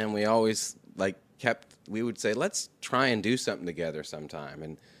touch, and we always we would say, let's try and do something together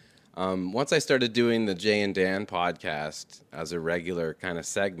sometime. And once I started doing the Jay and Dan podcast as a regular kind of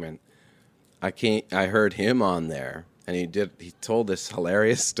segment, I heard him on there, and he told this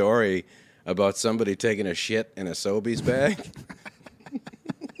hilarious story about somebody taking a shit in a Sobeys bag.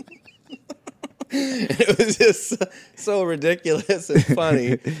 It was just so ridiculous and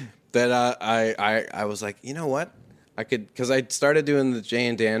funny that I was like, you know what? Because I started doing the Jay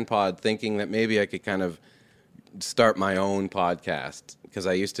and Dan pod thinking that maybe I could kind of start my own podcast, because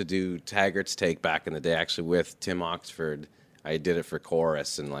I used to do Taggart's Take back in the day, actually with Tim Oxford. I did it for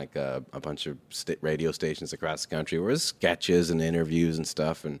Chorus and like a bunch of radio stations across the country, where it was sketches and interviews and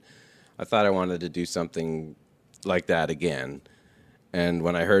stuff. And I thought I wanted to do something like that again. And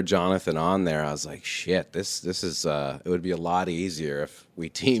when I heard Jonathan on there, I was like, shit, this is it would be a lot easier if we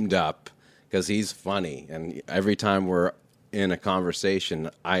teamed up, because he's funny. And every time we're in a conversation,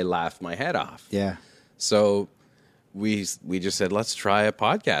 I laugh my head off. Yeah. So we just said, let's try a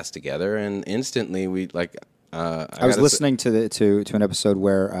podcast together. And instantly we I was listening to an episode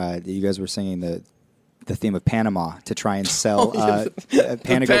where you guys were singing the theme of Panama to try and sell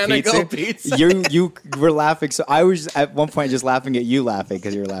Panago pizza. You were laughing, so I was at one point just laughing at you laughing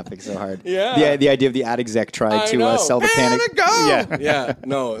because you were laughing so hard. Yeah. The idea of the ad exec tried to sell the Panago. Yeah.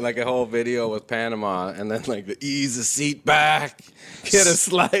 No, like a whole video with Panama, and then like the ease the seat back, get a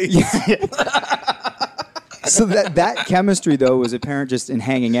slice. So that chemistry though was apparent just in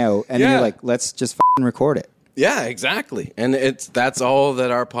hanging out, and then you're like, let's just f***ing record it. Yeah, exactly. And that's all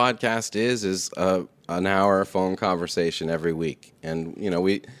that our podcast is an hour phone conversation every week. And,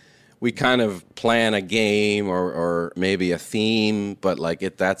 we kind of plan a game or maybe a theme, but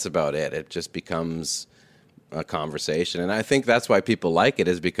that's about it. It just becomes a conversation. And I think that's why people like it,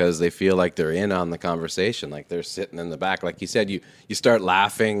 is because they feel like they're in on the conversation. Like they're sitting in the back. Like you said, you start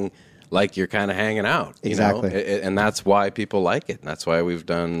laughing like you're kind of hanging out. Exactly. And that's why people like it. And that's why we've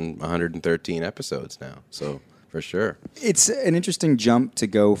done 113 episodes now. So for sure. It's an interesting jump to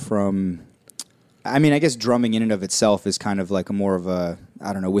go from, I guess drumming in and of itself is kind of like a more of a,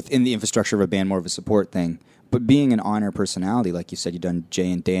 I don't know, within the infrastructure of a band, more of a support thing. But being an on-air personality, like you said, you've done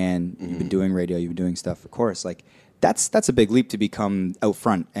Jay and Dan, you've been doing radio, you've been doing stuff, of course. Like that's a big leap to become out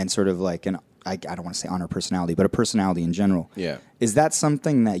front and sort of like I don't want to say on-air personality, but a personality in general. Yeah. Is that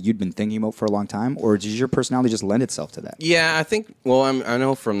something that you'd been thinking about for a long time, or does your personality just lend itself to that? Yeah, I think. Well, I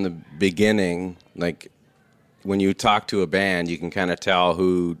know from the beginning, like when you talk to a band, you can kind of tell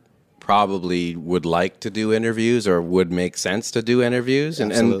who probably would like to do interviews or would make sense to do interviews.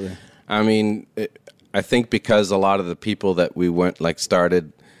 Absolutely. And I mean, I think because a lot of the people that we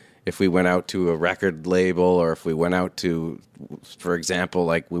started, if we went out to a record label or if we went out to, for example,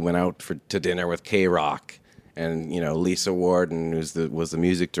 like we went out to dinner with K-Rock and, Lisa Warden, who was the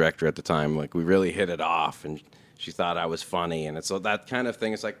music director at the time, like we really hit it off and she thought I was funny. And so that kind of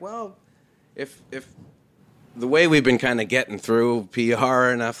thing, it's like, well, if the way we've been kind of getting through PR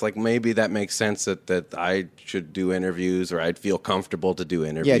enough, like maybe that makes sense that I should do interviews or I'd feel comfortable to do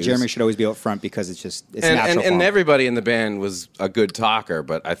interviews. Yeah, Jeremy should always be out front because it's natural. And everybody in the band was a good talker,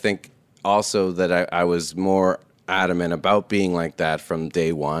 but I think also that I was more adamant about being like that from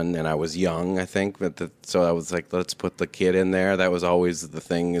day one, and I was young, I think. So I was like, let's put the kid in there. That was always the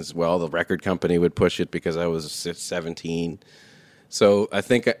thing as well. The record company would push it because I was 17. So I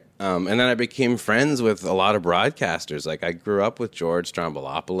think, and then I became friends with a lot of broadcasters. Like I grew up with George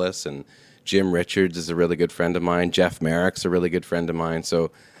Stroumboulopoulos, and Jim Richards is a really good friend of mine. Jeff Merrick's a really good friend of mine.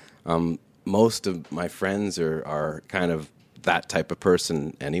 So most of my friends are kind of that type of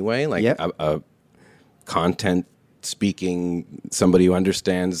person anyway. Like a content speaking, somebody who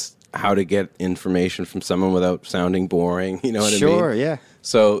understands how to get information from someone without sounding boring. You know what I mean? Sure, yeah.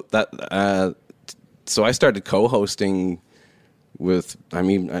 So so I started co-hosting with,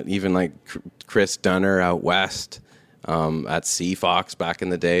 even like Chris Dunner out west at CFox back in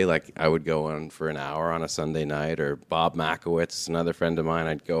the day. Like I would go on for an hour on a Sunday night, or Bob Makowitz, another friend of mine,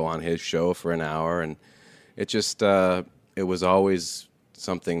 I'd go on his show for an hour. And it just, it was always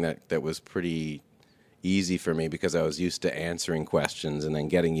something that was pretty easy for me because I was used to answering questions and then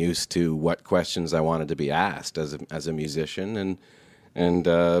getting used to what questions I wanted to be asked as a musician. And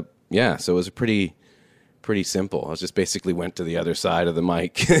so it was pretty simple. I just basically went to the other side of the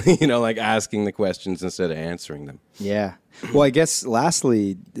mic, like asking the questions instead of answering them. Yeah. Well, I guess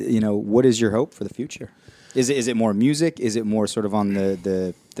lastly, what is your hope for the future? Is it more music? Is it more sort of on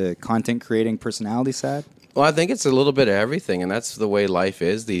the content creating personality side? Well, I think it's a little bit of everything, and that's the way life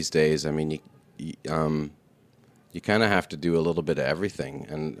is these days. I mean, you kind of have to do a little bit of everything,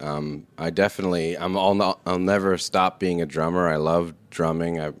 and I'll never stop being a drummer. I love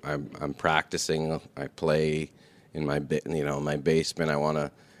drumming. I'm practicing. I play in my my basement. I want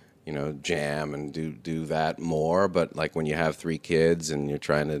to jam and do that more. But like when you have 3 kids and you're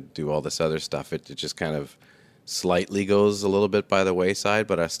trying to do all this other stuff, it just kind of slightly goes a little bit by the wayside.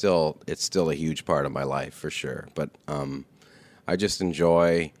 But it's still a huge part of my life for sure. But I just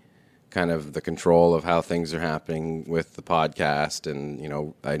enjoy kind of the control of how things are happening with the podcast,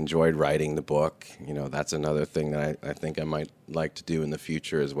 and I enjoyed writing the book. That's another thing that I think I might like to do in the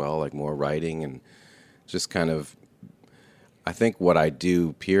future as well, like more writing, and just kind of, I think what I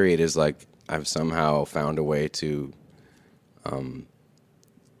do period is like I've somehow found a way to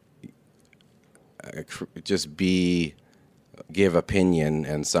just give opinion,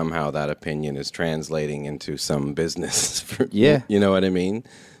 and somehow that opinion is translating into some business. You know what I mean?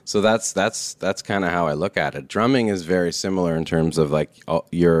 So that's kind of how I look at it. Drumming is very similar in terms of like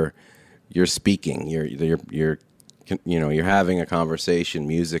you're speaking, you're having a conversation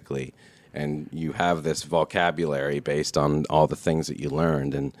musically, and you have this vocabulary based on all the things that you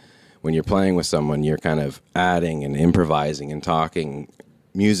learned. And when you're playing with someone, you're kind of adding and improvising and talking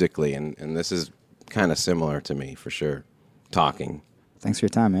musically, and this is kind of similar to me for sure. Talking. Thanks for your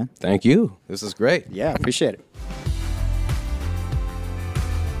time, man. Thank you. This is great. Yeah, appreciate it.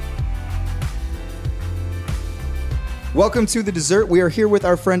 Welcome to The Dessert. We are here with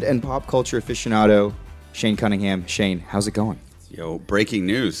our friend and pop culture aficionado, Shane Cunningham. Shane, how's it going? Yo, breaking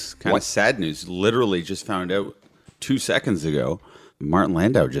news. Kind of sad news. Literally just found out 2 seconds ago, Martin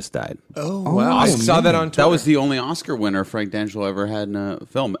Landau just died. Oh wow. I saw that on Twitter. That was the only Oscar winner Frank D'Angelo ever had in a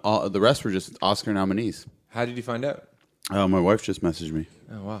film. The rest were just Oscar nominees. How did you find out? My wife just messaged me.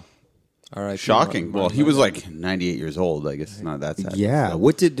 Oh, wow. All right. Shocking. Well, he was like 98 years old. I guess it's not that sad. Yeah.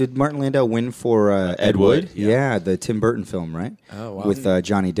 What did Martin Landau win for Ed Wood? Yeah, the Tim Burton film, right? Oh, wow. With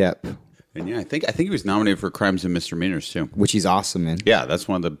Johnny Depp. And yeah, I think he was nominated for Crimes and Misdemeanors too. Which he's awesome in. Yeah, that's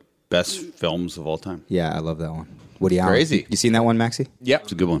one of the best films of all time. Yeah, I love that one. Woody Allen. Crazy. You seen that one, Maxie? Yep.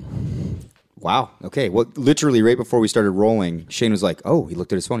 It's a good one. Wow. Okay. Well, literally right before we started rolling, Shane was like, "Oh," he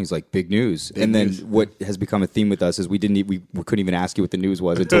looked at his phone. He's like, "Big news." And then what has become a theme with us is we couldn't even ask you what the news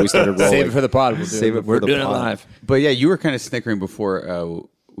was until we started rolling. Save it for the pod. We'll Save it for We're the doing pod. it live. But yeah, you were kind of snickering before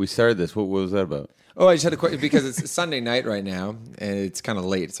we started this. What was that about? Oh, I just had a question because it's Sunday night right now, and it's kind of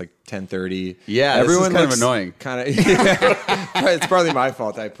late. It's like 10:30. Yeah, everyone this is kind of annoying. Kind of. It's probably my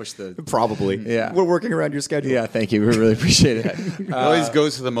fault. I pushed the. Probably. Yeah. We're working around your schedule. Yeah, thank you. We really appreciate it. It always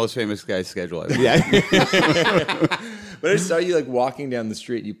goes to the most famous guy's schedule. I think. Yeah. But I saw you like walking down the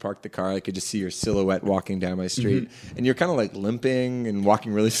street. You parked the car. I could just see your silhouette walking down my street, and you're kind of like limping and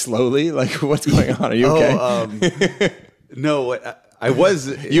walking really slowly. Like, what's going on? Are you okay? No, I was.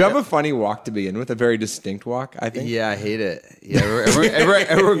 You have a funny walk to begin with, a very distinct walk, I think. Yeah, I hate it. Yeah,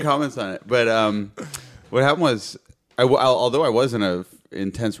 everyone comments on it. But what happened was, although I was in a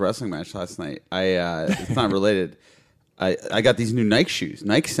intense wrestling match last night, it's not related. I got these new Nike shoes.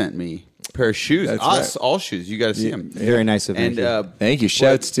 Nike sent me a pair of shoes. That's right. All shoes. You got to see them. Very nice of And you. Thank you.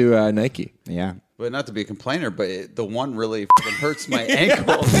 Shouts to Nike. Yeah. but not to be a complainer, but the one really fucking hurts my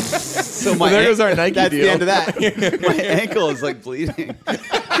ankle. So my there goes our Nike That's deal. the end of that. my ankle is like bleeding.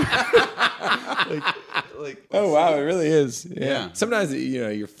 Oh wow, it really is. Yeah. Sometimes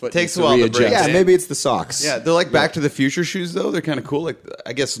your foot Takes needs a while to readjust. break. Yeah, maybe it's the socks. Yeah, they're like Back to the Future shoes, though. They're kind of cool. Like,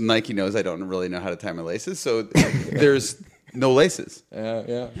 I guess Nike knows I don't really know how to tie my laces, so there's no laces. Yeah.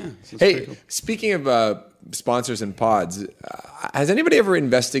 so it's Hey, pretty cool. speaking of sponsors and pods, has anybody ever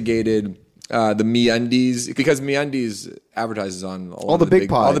investigated the MeUndies? Because MeUndies advertises on All the big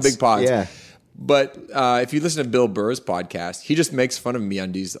pods. all the big pods. Yeah. But if you listen to Bill Burr's podcast, he just makes fun of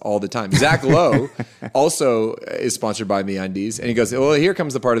MeUndies all the time. Zach Lowe also is sponsored by MeUndies, and he goes, "Well, here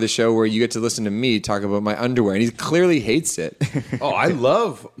comes the part of the show where you get to listen to me talk about my underwear," and he clearly hates it. Oh, I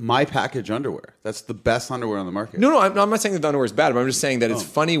love My Package underwear. That's the best underwear on the market. No, I'm not saying that the underwear is bad, but I'm just saying that it's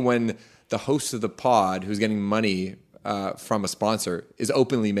funny when the host of the pod, who's getting money from a sponsor, is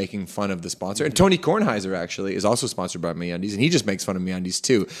openly making fun of the sponsor. And Tony Kornheiser actually is also sponsored by MeUndies, and he just makes fun of MeUndies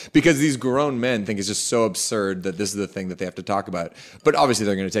too, because these grown men think it's just so absurd that this is the thing that they have to talk about. But obviously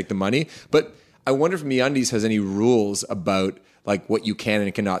they're going to take the money. But I wonder if MeUndies has any rules about like what you can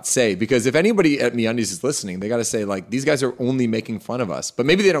and cannot say, because if anybody at MeUndies is listening, they got to say like, these guys are only making fun of us, but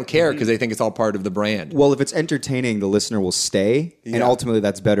maybe they don't care because they think it's all part of the brand. Well, if it's entertaining, the listener will stay, and Yeah. ultimately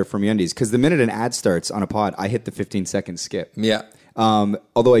that's better for MeUndies. Because the minute an ad starts on a pod, I hit the 15-second skip. Yeah.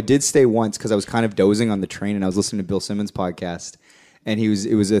 Although I did stay once because I was kind of dozing on the train and I was listening to Bill Simmons' podcast, and it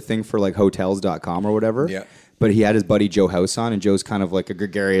was a thing for like hotels.com or whatever. Yeah. But he had his buddy Joe House on, and Joe's kind of like a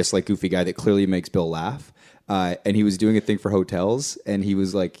gregarious, like goofy guy that clearly makes Bill laugh. And he was doing a thing for hotels, and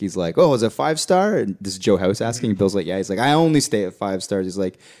he's like, "Oh, is it 5-star?" And this is Joe House asking. And Bill's like, "Yeah." He's like, "I only stay at 5 stars." He's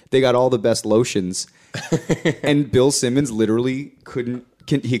like, "They got all the best lotions." And Bill Simmons literally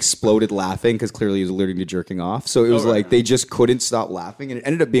he exploded laughing because clearly he was alluding to jerking off. So it was like they just couldn't stop laughing, and it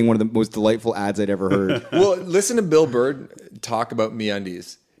ended up being one of the most delightful ads I'd ever heard. Well, listen to Bill Burr talk about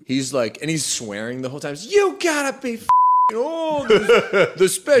MeUndies. He's like, and he's swearing the whole time. You gotta be the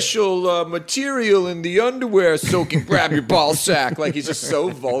special material in the underwear, so can grab your ball sack. Like he's just so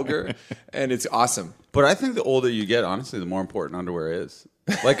vulgar, and it's awesome. But I think the older you get, honestly, the more important underwear is.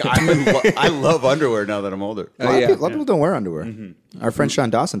 Like, I love underwear now that I'm older. A lot of people don't wear underwear. Our friend Sean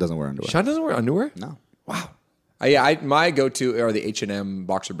Dawson doesn't wear underwear. Sean doesn't wear underwear? No. Wow. My go-to are the H&M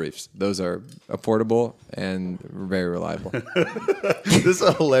boxer briefs. Those are affordable and very reliable. This is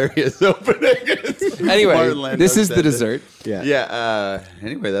a hilarious opening. Anyway, Martin Landau this is said the it. dessert. Yeah. Yeah.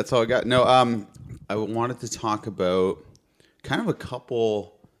 Anyway, that's all I got. No, I wanted to talk about kind of a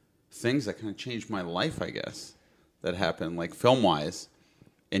couple things that kind of changed my life, I guess, that happened, like film-wise.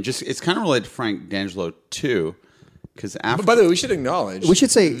 And just, it's kind of related to Frank D'Angelo, too. Because after, But by the way, we should acknowledge We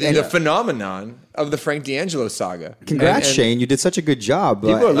should say- the phenomenon of the Frank D'Angelo saga. Congrats, And Shane! You did such a good job.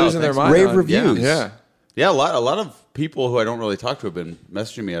 People are losing their mind. Rave on- reviews. Yeah. yeah, a lot of people who I don't really talk to have been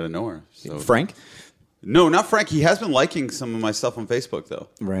messaging me out of nowhere. So. Frank. No, not Frank. He has been liking some of my stuff on Facebook, though.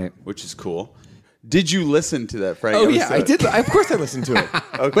 Right. Which is cool. Did you listen to that, Frank? Oh yeah, I episode? did. Of course, I listened to it.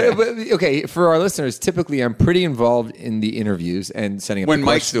 Okay, but okay. For our listeners, typically I'm pretty involved in the interviews and setting up When the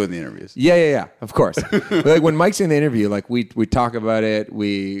Mike's questions. doing the interviews. Yeah. Of course. But like when Mike's in the interview, like we talk about it.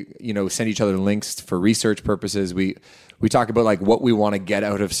 We send each other links for research purposes. We talk about like what we want to get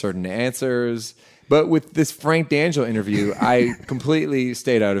out of certain answers. But with this Frank D'Angelo interview, I completely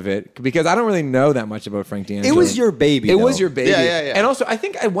stayed out of it because I don't really know that much about Frank D'Angelo. It was your baby, It though. was your baby. Yeah. And also, I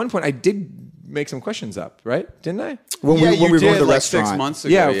think at one point I did make some questions up, right? Didn't I? When Yeah, we you were going did to the like restaurant. 6 months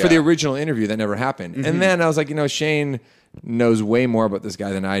ago. Yeah, for the original interview that never happened. And then I was like, Shane knows way more about this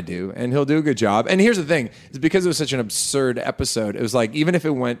guy than I do, and he'll do a good job. And here's the thing: is because it was such an absurd episode. It was like, even if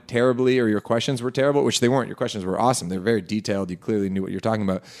it went terribly or your questions were terrible, which they weren't. Your questions were awesome. They're very detailed. You clearly knew what you're talking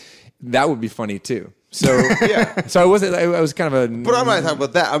about. That would be funny too. So yeah. So I was kind of a. But I'm not talking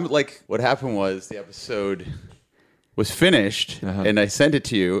about that. I'm like, what happened was the episode was finished, and I sent it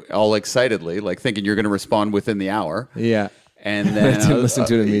to you all excitedly, like thinking you're going to respond within the hour. Yeah. And then I didn't listen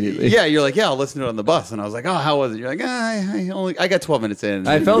to it immediately. Yeah, you're like, yeah, I'll listen to it on the bus. And I was like, oh, how was it? You're like, I got 12 minutes in.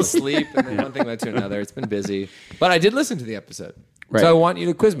 I fell asleep, and then one thing led to another. It's been busy, but I did listen to the episode. Right. So I want you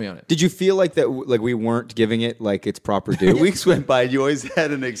to quiz me on it. Did you feel like that? Like we weren't giving it like its proper due? Weeks went by, and you always had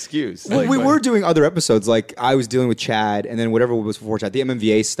an excuse. Well, we were doing other episodes. Like I was dealing with Chad, and then whatever was before Chad, the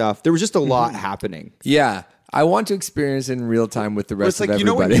MMVA stuff. There was just a lot happening. Yeah. I want to experience in real time with the rest It's like, of you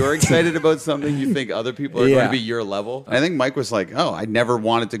know, everybody. when you're excited about something, you think other people are going to be your level. And I think Mike was like, oh, I never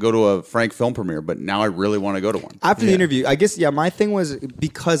wanted to go to a Frank film premiere, but now I really want to go to one. After the interview, I guess, my thing was,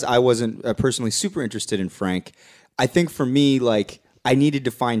 because I wasn't personally super interested in Frank, I think for me, like, I needed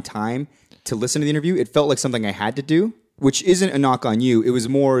to find time to listen to the interview. It felt like something I had to do, which isn't a knock on you. It was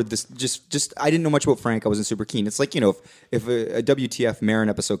more this, just I didn't know much about Frank. I wasn't super keen. It's like, if a WTF Marin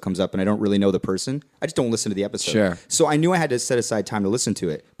episode comes up and I don't really know the person, I just don't listen to the episode. Sure. So I knew I had to set aside time to listen to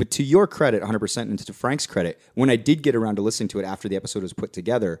it. But to your credit, 100%, and to Frank's credit, when I did get around to listening to it after the episode was put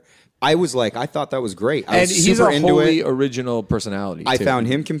together, I was like, I thought that was great. I was he's super a into wholly it. original personality. I too. found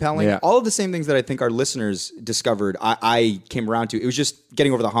him compelling. Yeah. All of the same things that I think our listeners discovered, I came around to. It was just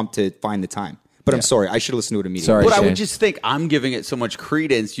getting over the hump to find the time. But I'm sorry, I should have listened to it immediately. Sorry. But I Shane. would just think I'm giving it so much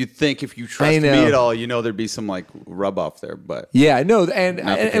credence. You'd think if you trust I me know. at all, there'd be some like rub off there. But Yeah, no, and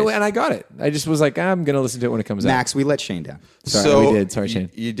Not the case. I got it. I just was like, I'm going to listen to it when it comes out. Max, we let Shane down. Sorry, we did. Sorry,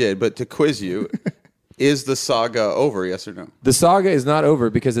 Shane. You did. But to quiz you, is the saga over? Yes or no? The saga is not over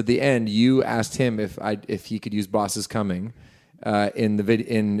because at the end you asked him if he could use Bosses Coming in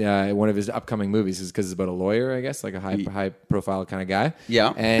one of his upcoming movies, because it's about a lawyer, I guess, like a high profile kind of guy.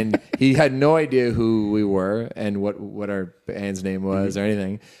 Yeah. And he had no idea who we were and what our band's name was or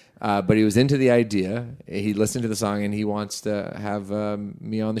anything. But he was into the idea. He listened to the song and he wants to have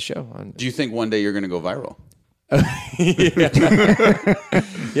me on the show. Do you think one day you're going to go viral?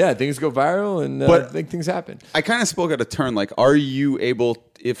 Yeah, things go viral and But- I think things happen. I kind of spoke out of turn. Like, are you able,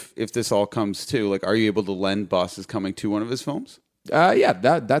 if this all comes to, like, are you able to lend Bosses Coming to one of his films? Yeah,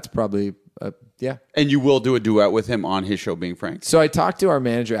 that's probably yeah. And you will do a duet with him on his show, Being Frank? So I talked to our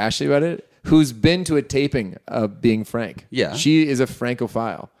manager Ashley about it, who's been to a taping of Being Frank. Yeah. She is a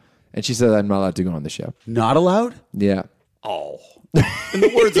Francophile, and she said I'm not allowed to go on the show. Not allowed? Yeah. Oh. In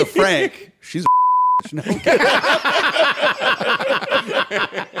the words of Frank, she's a no.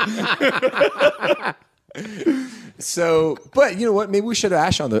 So, but you know what? Maybe we should have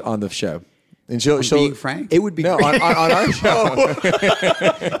Ash on the show, and she'll Being Frank? It would be No, great. on our show.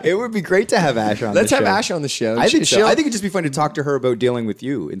 It would be great to have Ash on. Let's the have show. Ash on the show. I think so. She'll- I think it'd just be fun to talk to her about dealing with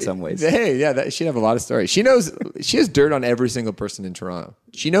you in some ways. Hey, yeah, she'd have a lot of stories. She has dirt on every single person in Toronto.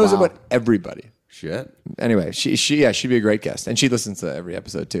 She knows Wow. about everybody. Shit. Anyway, she'd be a great guest, and she listens to every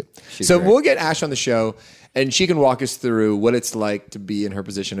episode too. She's So great. we'll get Ash on the show, and she can walk us through what it's like to be in her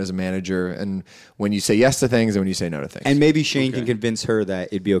position as a manager, and when you say yes to things and when you say no to things. And maybe Shane can convince her that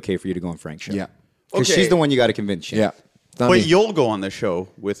it'd be okay for you to go on Frank's show. Yeah. Because Okay. she's the one you got to convince, Shane. yeah, It's not But me. you'll go on the show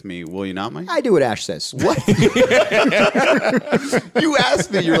with me, will you not, Mike? I do what Ash says. What? You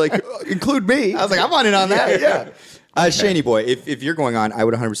asked me, you're like, include me. I was like, I'm on it on that. Yeah. Shaney boy, if you're going on, I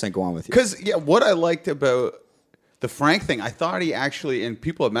would 100% go on with you. Because, what I liked about the Frank thing, I thought he actually, and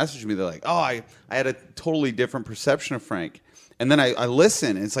people have messaged me, they're like, oh, I had a totally different perception of Frank. And then I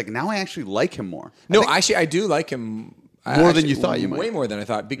listen, and it's like, now I actually like him more. No, actually, I do like him More than you thought you might. Way more than I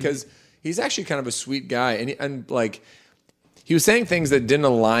thought, because he's actually kind of a sweet guy, and like he was saying things that didn't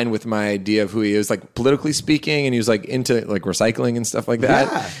align with my idea of who he is, like politically speaking, and he was like into like recycling and stuff like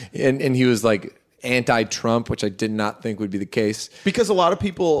that, and he was like anti-Trump, which I did not think would be the case. Because a lot of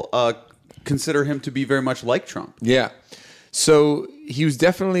people consider him to be very much like Trump. Yeah. So he was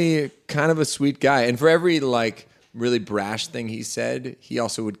definitely kind of a sweet guy. And for every like really brash thing he said, he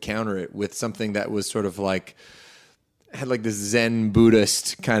also would counter it with something that was sort of like had like this Zen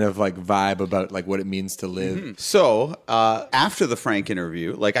Buddhist kind of like vibe about like what it means to live. So after the Frank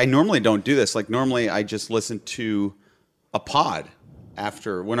interview, like I normally don't do this. Like normally I just listen to a pod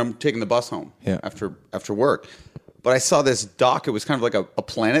after when I'm taking the bus home after work. But I saw this doc. It was kind of like a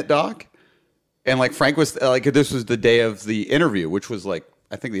Planet doc. And like Frank was like, this was the day of the interview, which was like,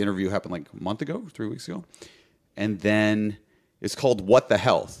 I think the interview happened like a month ago, 3 weeks ago. And then it's called What the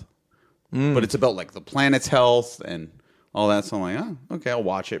Health. But it's about like the planet's health and all that. So I'm like, oh, okay, I'll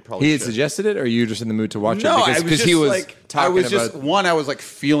watch it. Probably He had should. suggested it, or you just in the mood to watch No, it? because he was like, talking I was just about. one. I was like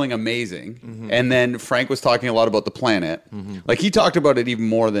feeling amazing, and then Frank was talking a lot about the planet. Like he talked about it even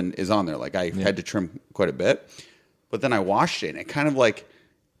more than is on there. Like I had to trim quite a bit, but then I watched it, and it kind of like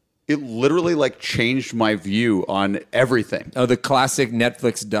it literally like changed my view on everything. Oh, the classic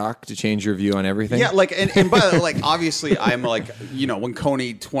Netflix doc to change your view on everything. Yeah, like and by the way, like obviously I'm like, you know, when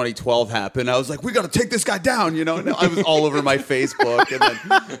Coney 2012 happened, I was like, we got to take this guy down, you know. And I was all over my Facebook, and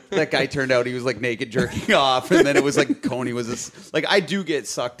then that guy turned out he was like naked jerking off, and then it was like Coney was this, like I do get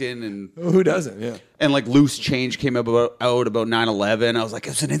sucked in, and Who doesn't? Yeah. and like Loose Change came out about 9/11. I was like,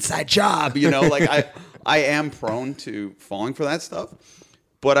 it's an inside job, you know. Like I am prone to falling for that stuff.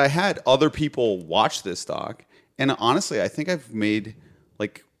 But I had other people watch this doc, and honestly, I think I've made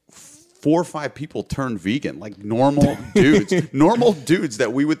like 4 or 5 people turn vegan, like normal dudes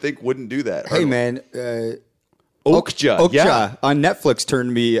that we would think wouldn't do that. Hey man, Okja, yeah. on Netflix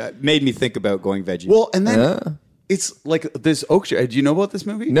made me think about going veggie. Well, and then it's like this Okja. Do you know about this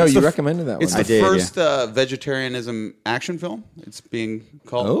movie? No, It's you the recommended that one. It's I the did, first vegetarianism action film. It's being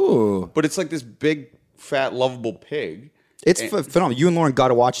called. Oh. But it's like this big, fat, lovable pig. it's phenomenal. You and Lauren got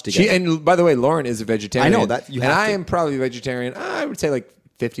to watch it together. And by the way, Lauren is a vegetarian. I know that, you and have I to. am probably vegetarian. I would say like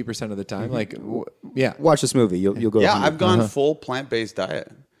 50% of the time. Like, yeah. Watch this movie. You'll go. Yeah, 100. I've gone full plant-based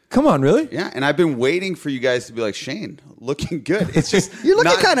diet. Come on, really? Yeah, and I've been waiting for you guys to be like, Shane, looking good. It's just You're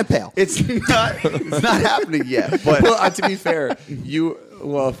looking kinda pale. It's not happening yet. But Well, to be fair,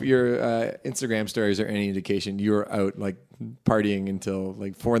 if your Instagram stories are any indication, you were out like partying until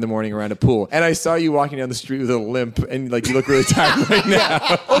like 4 a.m. around a pool, and I saw you walking down the street with a limp, and like you look really tired right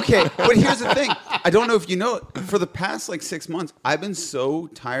now. okay, but here's the thing. I don't know if you know, for the past like 6 months, I've been so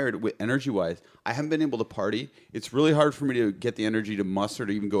tired with energy-wise. I haven't been able to party. It's really hard for me to get the energy to muster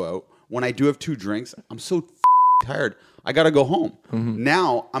to even go out. When I do have 2 drinks, I'm so tired. I got to go home.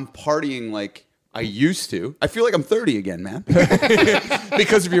 Now I'm partying like I used to. I feel like I'm 30 again, man.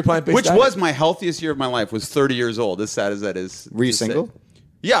 Because of your plant-based Which diet? was my healthiest year of my life, was 30 years old, as sad as that is. Were you to say. single?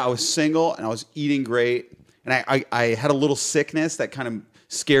 Yeah, I was single, and I was eating great. And I had a little sickness that kind of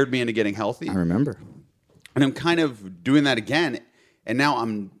scared me into getting healthy. I remember. And I'm kind of doing that again. And now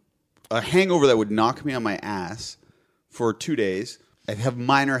I'm a hangover that would knock me on my ass for 2 days. I have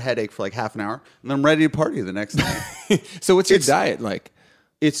minor headache for like half an hour, and then I'm ready to party the next day. So what's your diet like?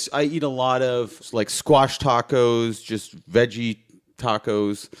 I eat a lot of like squash tacos, just veggie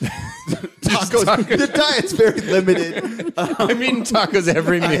tacos. Tacos. The diet's very limited. I'm eating tacos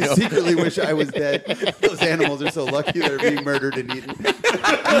every I meal. secretly wish I was dead. Those animals are so lucky they're being murdered and eaten.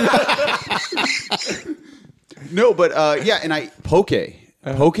 No, but yeah, and poke.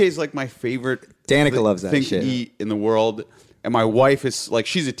 Poke is like my favorite. Danica loves that thing shit. to eat in the world. And my wife is like,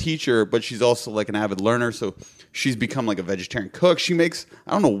 she's a teacher, but she's also like an avid learner. So she's become like a vegetarian cook. She makes,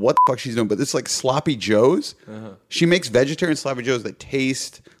 I don't know what the fuck she's doing, but it's like sloppy joes. She makes vegetarian sloppy joes that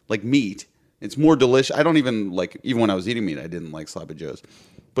taste like meat. It's more delicious. I don't even like, even when I was eating meat, I didn't like sloppy joes.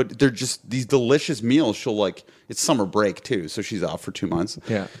 But they're just these delicious meals. She'll like, it's summer break too. So she's off for 2 months.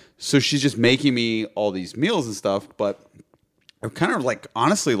 Yeah. So she's just making me all these meals and stuff. But I'm kind of like,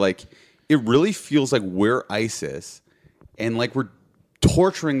 honestly, like, it really feels like we're ISIS. And like we're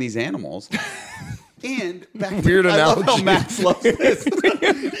torturing these animals. And back Weird I love how analogy. Max loves this.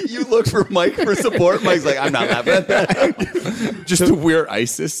 You look for Mike for support. Mike's like, I'm not laughing at that. Just we're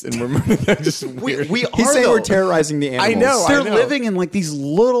ISIS, and we're just weird. We He's are saying though. we're terrorizing the animals. I know. They're living in like these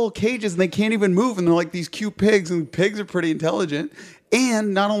little cages and they can't even move, and they're like these cute pigs, and pigs are pretty intelligent.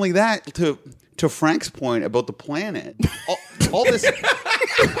 And not only that, to Frank's point about the planet, all this.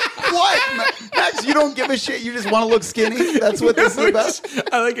 What, Max? You don't give a shit. You just want to look skinny. That's what this is about.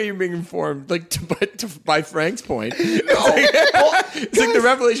 I like how you're being informed, like by Frank's point. Well, It's like the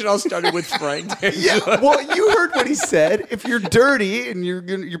revelation all started with Frank. yeah. Well, you heard what he said. If you're dirty and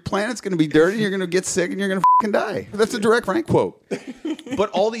your planet's going to be dirty, you're going to get sick and you're going to fucking die. That's a direct Frank quote. But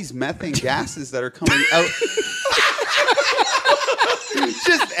all these methane gases that are coming out.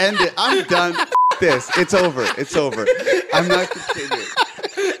 Just end it. I'm done. This. It's over. It's over. I'm not continuing.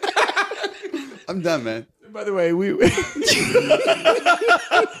 I'm done, man. By the way, we were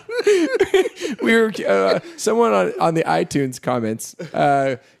someone on the iTunes comments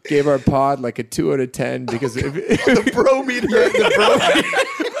gave our pod like a 2 out of 10 because The bro meter. The bro meter.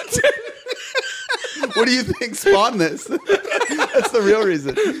 What do you think spawned this? That's the real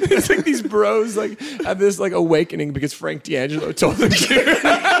reason. it's like these bros like have this like awakening because Frank D'Angelo told them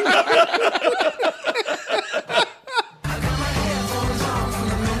to.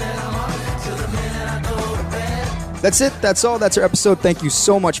 That's it. That's all. That's our episode. Thank you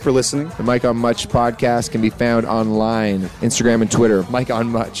so much for listening. The Mike on Much podcast can be found online, Instagram and Twitter, Mike on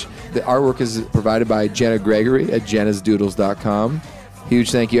Much. The artwork is provided by Jenna Gregory at jennasdoodles.com.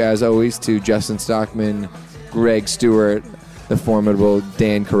 Huge thank you, as always, to Justin Stockman, Greg Stewart, the formidable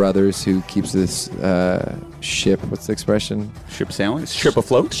Dan Carruthers, who keeps this ship, what's the expression? Ship sailing? Ship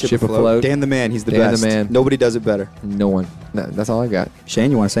afloat? Ship afloat. Dan the man. He's the Dan the best. man. Nobody does it better. No one. That's all I got.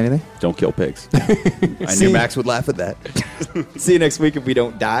 Shane, you want to say anything? Don't kill pigs. I knew Max would laugh at that. See you next week if we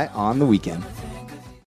don't die on the weekend.